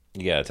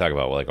 You got to talk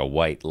about like a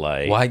white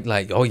light. White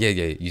light. Oh, yeah.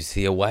 You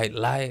see a white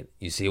light.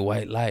 You see a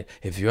white light.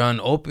 If you're on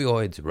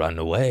opioids, run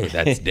away.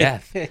 That's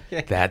death.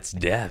 That's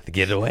death.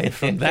 Get away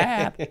from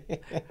that.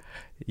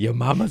 Your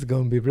mama's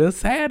going to be real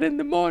sad in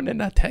the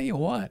morning, I tell you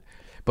what.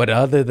 But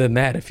other than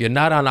that, if you're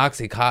not on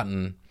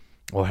Oxycontin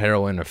or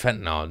heroin or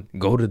fentanyl,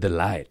 go to the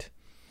light.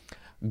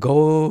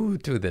 Go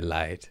to the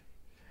light.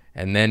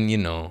 And then,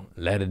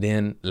 let it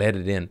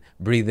in.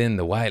 Breathe in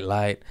the white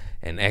light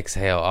and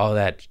exhale all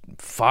that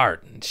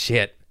fart and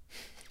shit.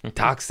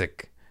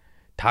 Toxic,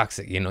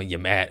 you're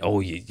mad. Oh,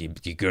 your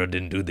girl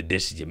didn't do the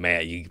dishes. You're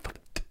mad.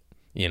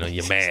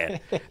 You're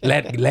mad.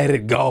 Let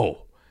it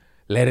go.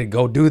 Let it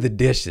go. Do the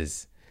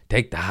dishes.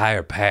 Take the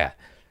higher path.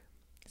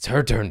 It's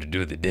her turn to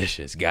do the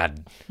dishes.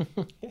 God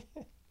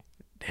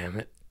damn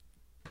it.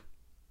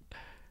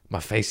 My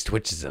face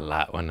twitches a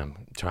lot when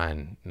I'm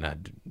trying not.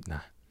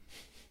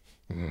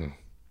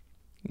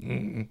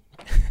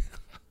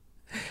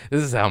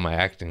 This is how my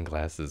acting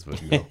classes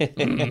would go.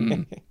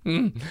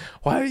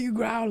 Why are you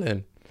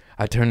growling?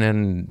 I turned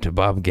into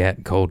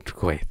Bobcat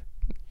Goldthwait.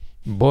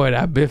 Boy,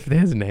 I biffed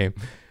his name.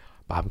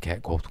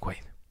 Bobcat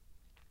Goldthwait.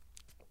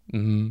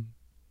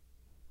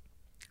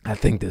 I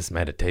think this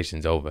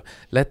meditation's over.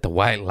 Let the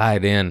white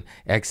light in.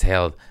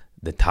 Exhale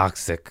the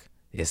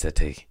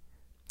toxicity.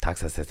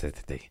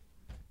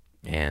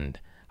 And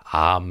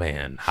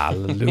amen.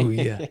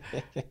 Hallelujah.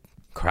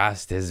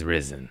 Christ is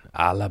risen.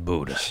 Allah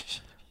Buddha.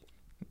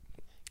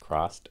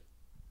 Crossed?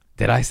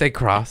 Did I say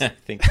cross? I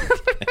think you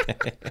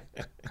did.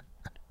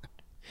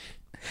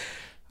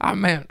 I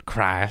meant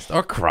Christ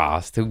or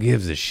crossed. Who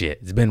gives a shit?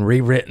 It's been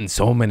rewritten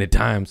so many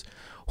times.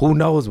 Who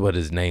knows what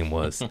his name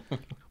was?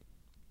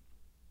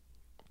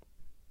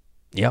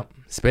 Yep.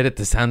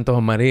 Spirito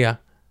Santo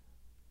Maria.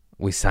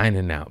 We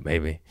signing out,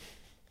 baby.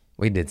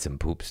 We did some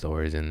poop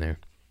stories in there.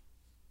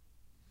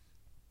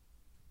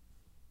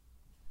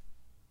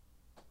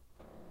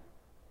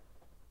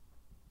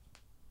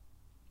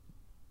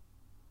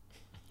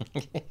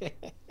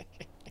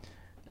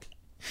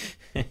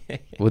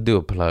 We'll do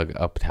a plug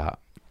up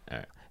top. All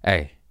right.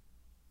 Hey,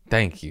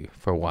 thank you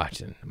for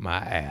watching my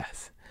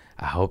ass.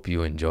 I hope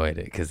you enjoyed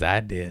it, because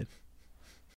I did.